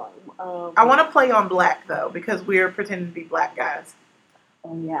 Wait, keep going. I want to play on black, though, because we're pretending to be black guys.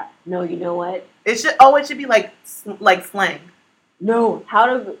 Oh yeah. No, you know what? It should be like slang. No.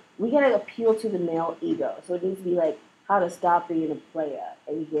 We gotta appeal to the male ego. So it needs to be like how to stop being a player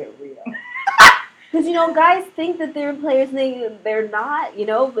and get real. Because guys think that they're players, and they're not.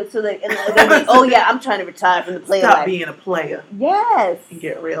 But so they're like, oh yeah, I'm trying to retire from the player Stop life. being a player Yes. and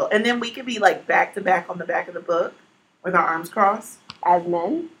get real. And then we could be like back to back on the back of the book with our arms crossed. As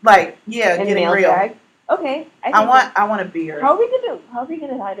men. Like, yeah, In getting male real. drag. Okay. I want a beard. How are we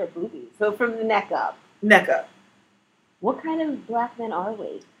gonna hide our boobies? So from the neck up. Neck up. What kind of black men are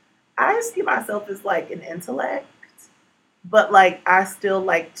we? I see myself as like an intellect, but like I still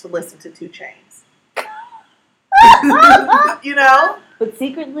like to listen to 2 Chainz. But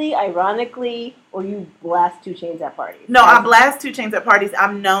secretly, ironically, or you blast 2 Chainz at parties. No, I blast 2 Chainz at parties.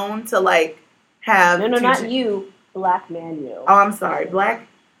 I'm known to like have. No, 2 not Chainz. you. Black man, you. Oh, I'm sorry, black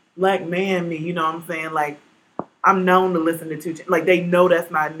man. Me, you know what I'm saying? Like, I'm known to listen to 2 Chainz. Like, they know that's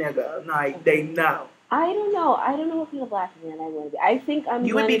my nigga. Like, they know. I don't know. I don't know what kind of black man I want to be. I think I'm.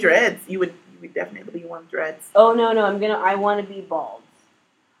 You would be dreads. You would definitely be one of dreads. Oh no, I want to be bald.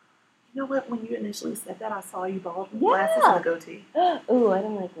 You know what? When you initially said that, I saw you bald with Yeah. glasses and a goatee. Ooh, I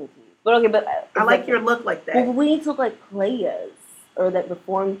don't like goatees. But okay, but I like your look like that. Well, we need to look like players, or that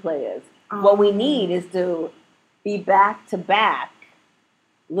reformed players. What we need is to be back to back,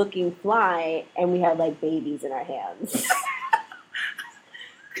 looking fly, and we have like babies in our hands.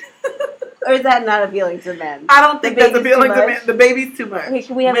 Or is that not appealing to men? I don't think that's baby's appealing too to much? men. The baby's too much. Okay,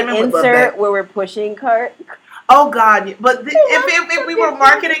 can we have Women an would love insert that. where we're pushing cart? Oh God! But if we were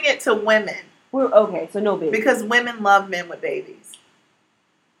marketing it to women, We're okay, so no babies. because women love men with babies.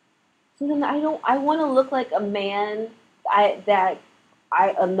 So then I want to look like a man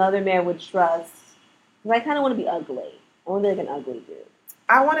another man would trust. Because I kind of want to be ugly. I want to be like an ugly dude.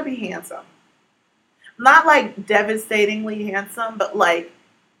 I want to be handsome, not like devastatingly handsome, but like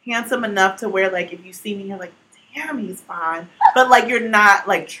handsome enough to where like if you see me, you're like, damn, he's fine. But like you're not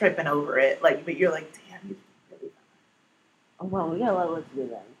like tripping over it. Like, but you're like, damn, he's really fine. Oh, well, we got a lot of work to do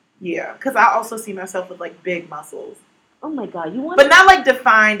then. Yeah, because I also see myself with like big muscles, Oh my god, you want but not like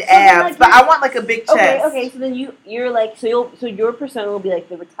defined then, abs. like, But you're- I want like a big chest. Okay, so then you're like so your persona will be like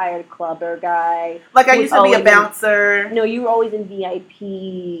the retired clubber guy. Like I who's used to be a always bouncer. No, you were always in VIP.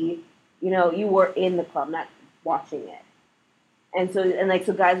 You know, you were in the club, not watching it. And so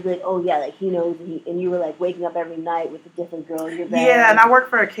guys would be like, oh yeah, like he knows, and you were like waking up every night with a different girl in your bed. Yeah, and I work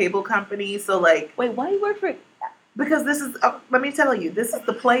for a cable company, so like Wait, why do you work for? because this is let me tell you, this is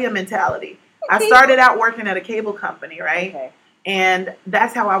the player mentality. I Okay. started out working at a cable company, right? Okay. And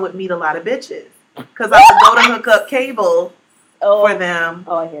that's how I would meet a lot of bitches. Because I would go to hook up cable Oh, for them.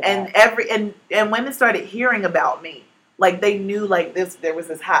 oh, I hear And that. and women started hearing about me. Like they knew like there was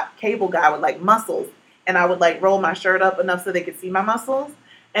this hot cable guy with like muscles. And I would like roll my shirt up enough so they could see my muscles.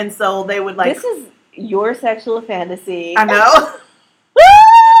 And so they would like This is your sexual fantasy. I know.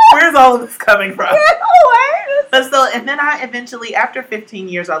 Where's all of this coming from? But so and then I eventually after 15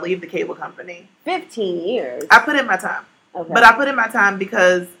 years I'll leave the cable company. 15 years. I put in my time. Okay. But I put in my time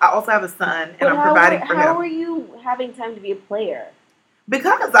because I also have a son and But I'm providing for how him. are you having time to be a player?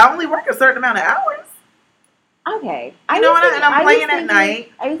 Because I only work a certain amount of hours. Okay. You know what? And I'm I was playing at thinking-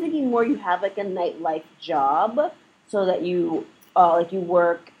 night. I was thinking more you have like a nightlife job so that you like you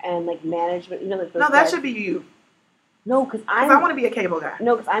work and like management. You know, like those No, that guys- should be you. No, because Because I want to be a cable guy.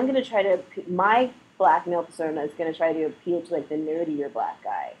 No, because I'm gonna try to. My black male persona is gonna try to appeal to like the nerdier black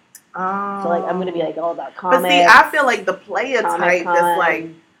guy. So like I'm gonna be like all about comics. But see, I feel like the player type that's like,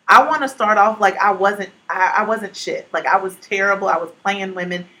 I want to start off like I wasn't shit. Like I was terrible. I was playing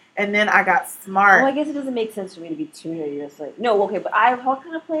women. And then I got smart. Well, I guess it doesn't make sense for me to be too nerdy. Just like no, okay, but what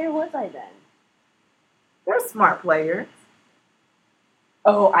kind of player was I then? They're smart players.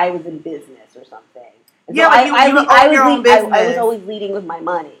 Oh, I was in business or something. And Yeah, so but you own your own I was business. always leading with my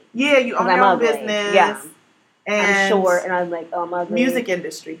money. Yeah, you own 'Cause I'm your own ugly. business. Yeah. And I'm short, and I'm like, oh, I'm ugly. music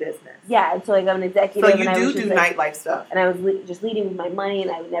industry business. Yeah, and so like I'm an executive. So you and I was do just, like, nightlife stuff. And I was just leading with my money, and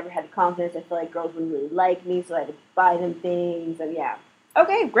I never had confidence. I feel like girls wouldn't really like me, so I had to buy them things, and yeah.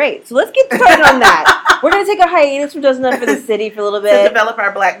 Okay, great. So let's get started on that. We're gonna take a hiatus from Doesn't Enough for the City for a little To bit, develop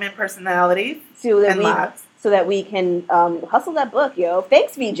our black men personalities so that we can hustle that book, yo.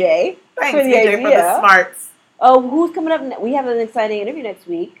 Thanks, VJ. Thanks, for the VJ, for the idea. smarts. Oh, who's coming up? We have an exciting interview next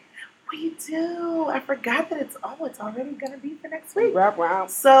week. We do. I forgot that it's already going to be for next week. Wow.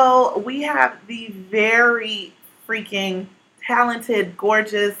 So we have the very freaking talented,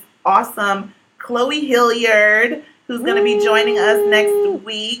 gorgeous, awesome Chloe Hilliard, who's going to be joining us next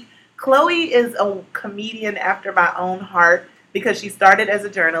week. Chloe is a comedian after my own heart because she started as a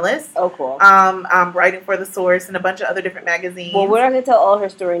journalist. Oh, cool. Writing for The Source and a bunch of other different magazines. Well, we're not going to tell all her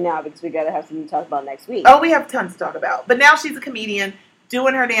story now because we got to have something to talk about next week. Oh, we have tons to talk about. But now she's a comedian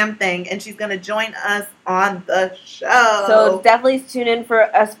doing her damn thing, and she's going to join us on the show. So definitely tune in for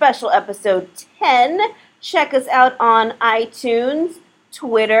a special episode 10. Check us out on iTunes,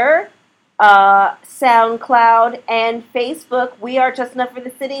 Twitter, SoundCloud, and Facebook. We are Just Enough for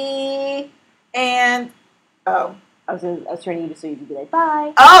the City. And, I was turning you so you could be like,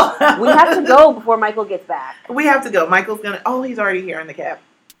 bye. oh! We have to go before Michael gets back. We have to go. Michael's going to, he's already here in the cab.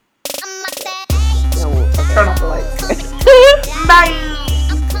 No, Turn off the lights.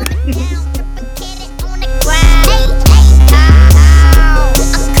 Bye!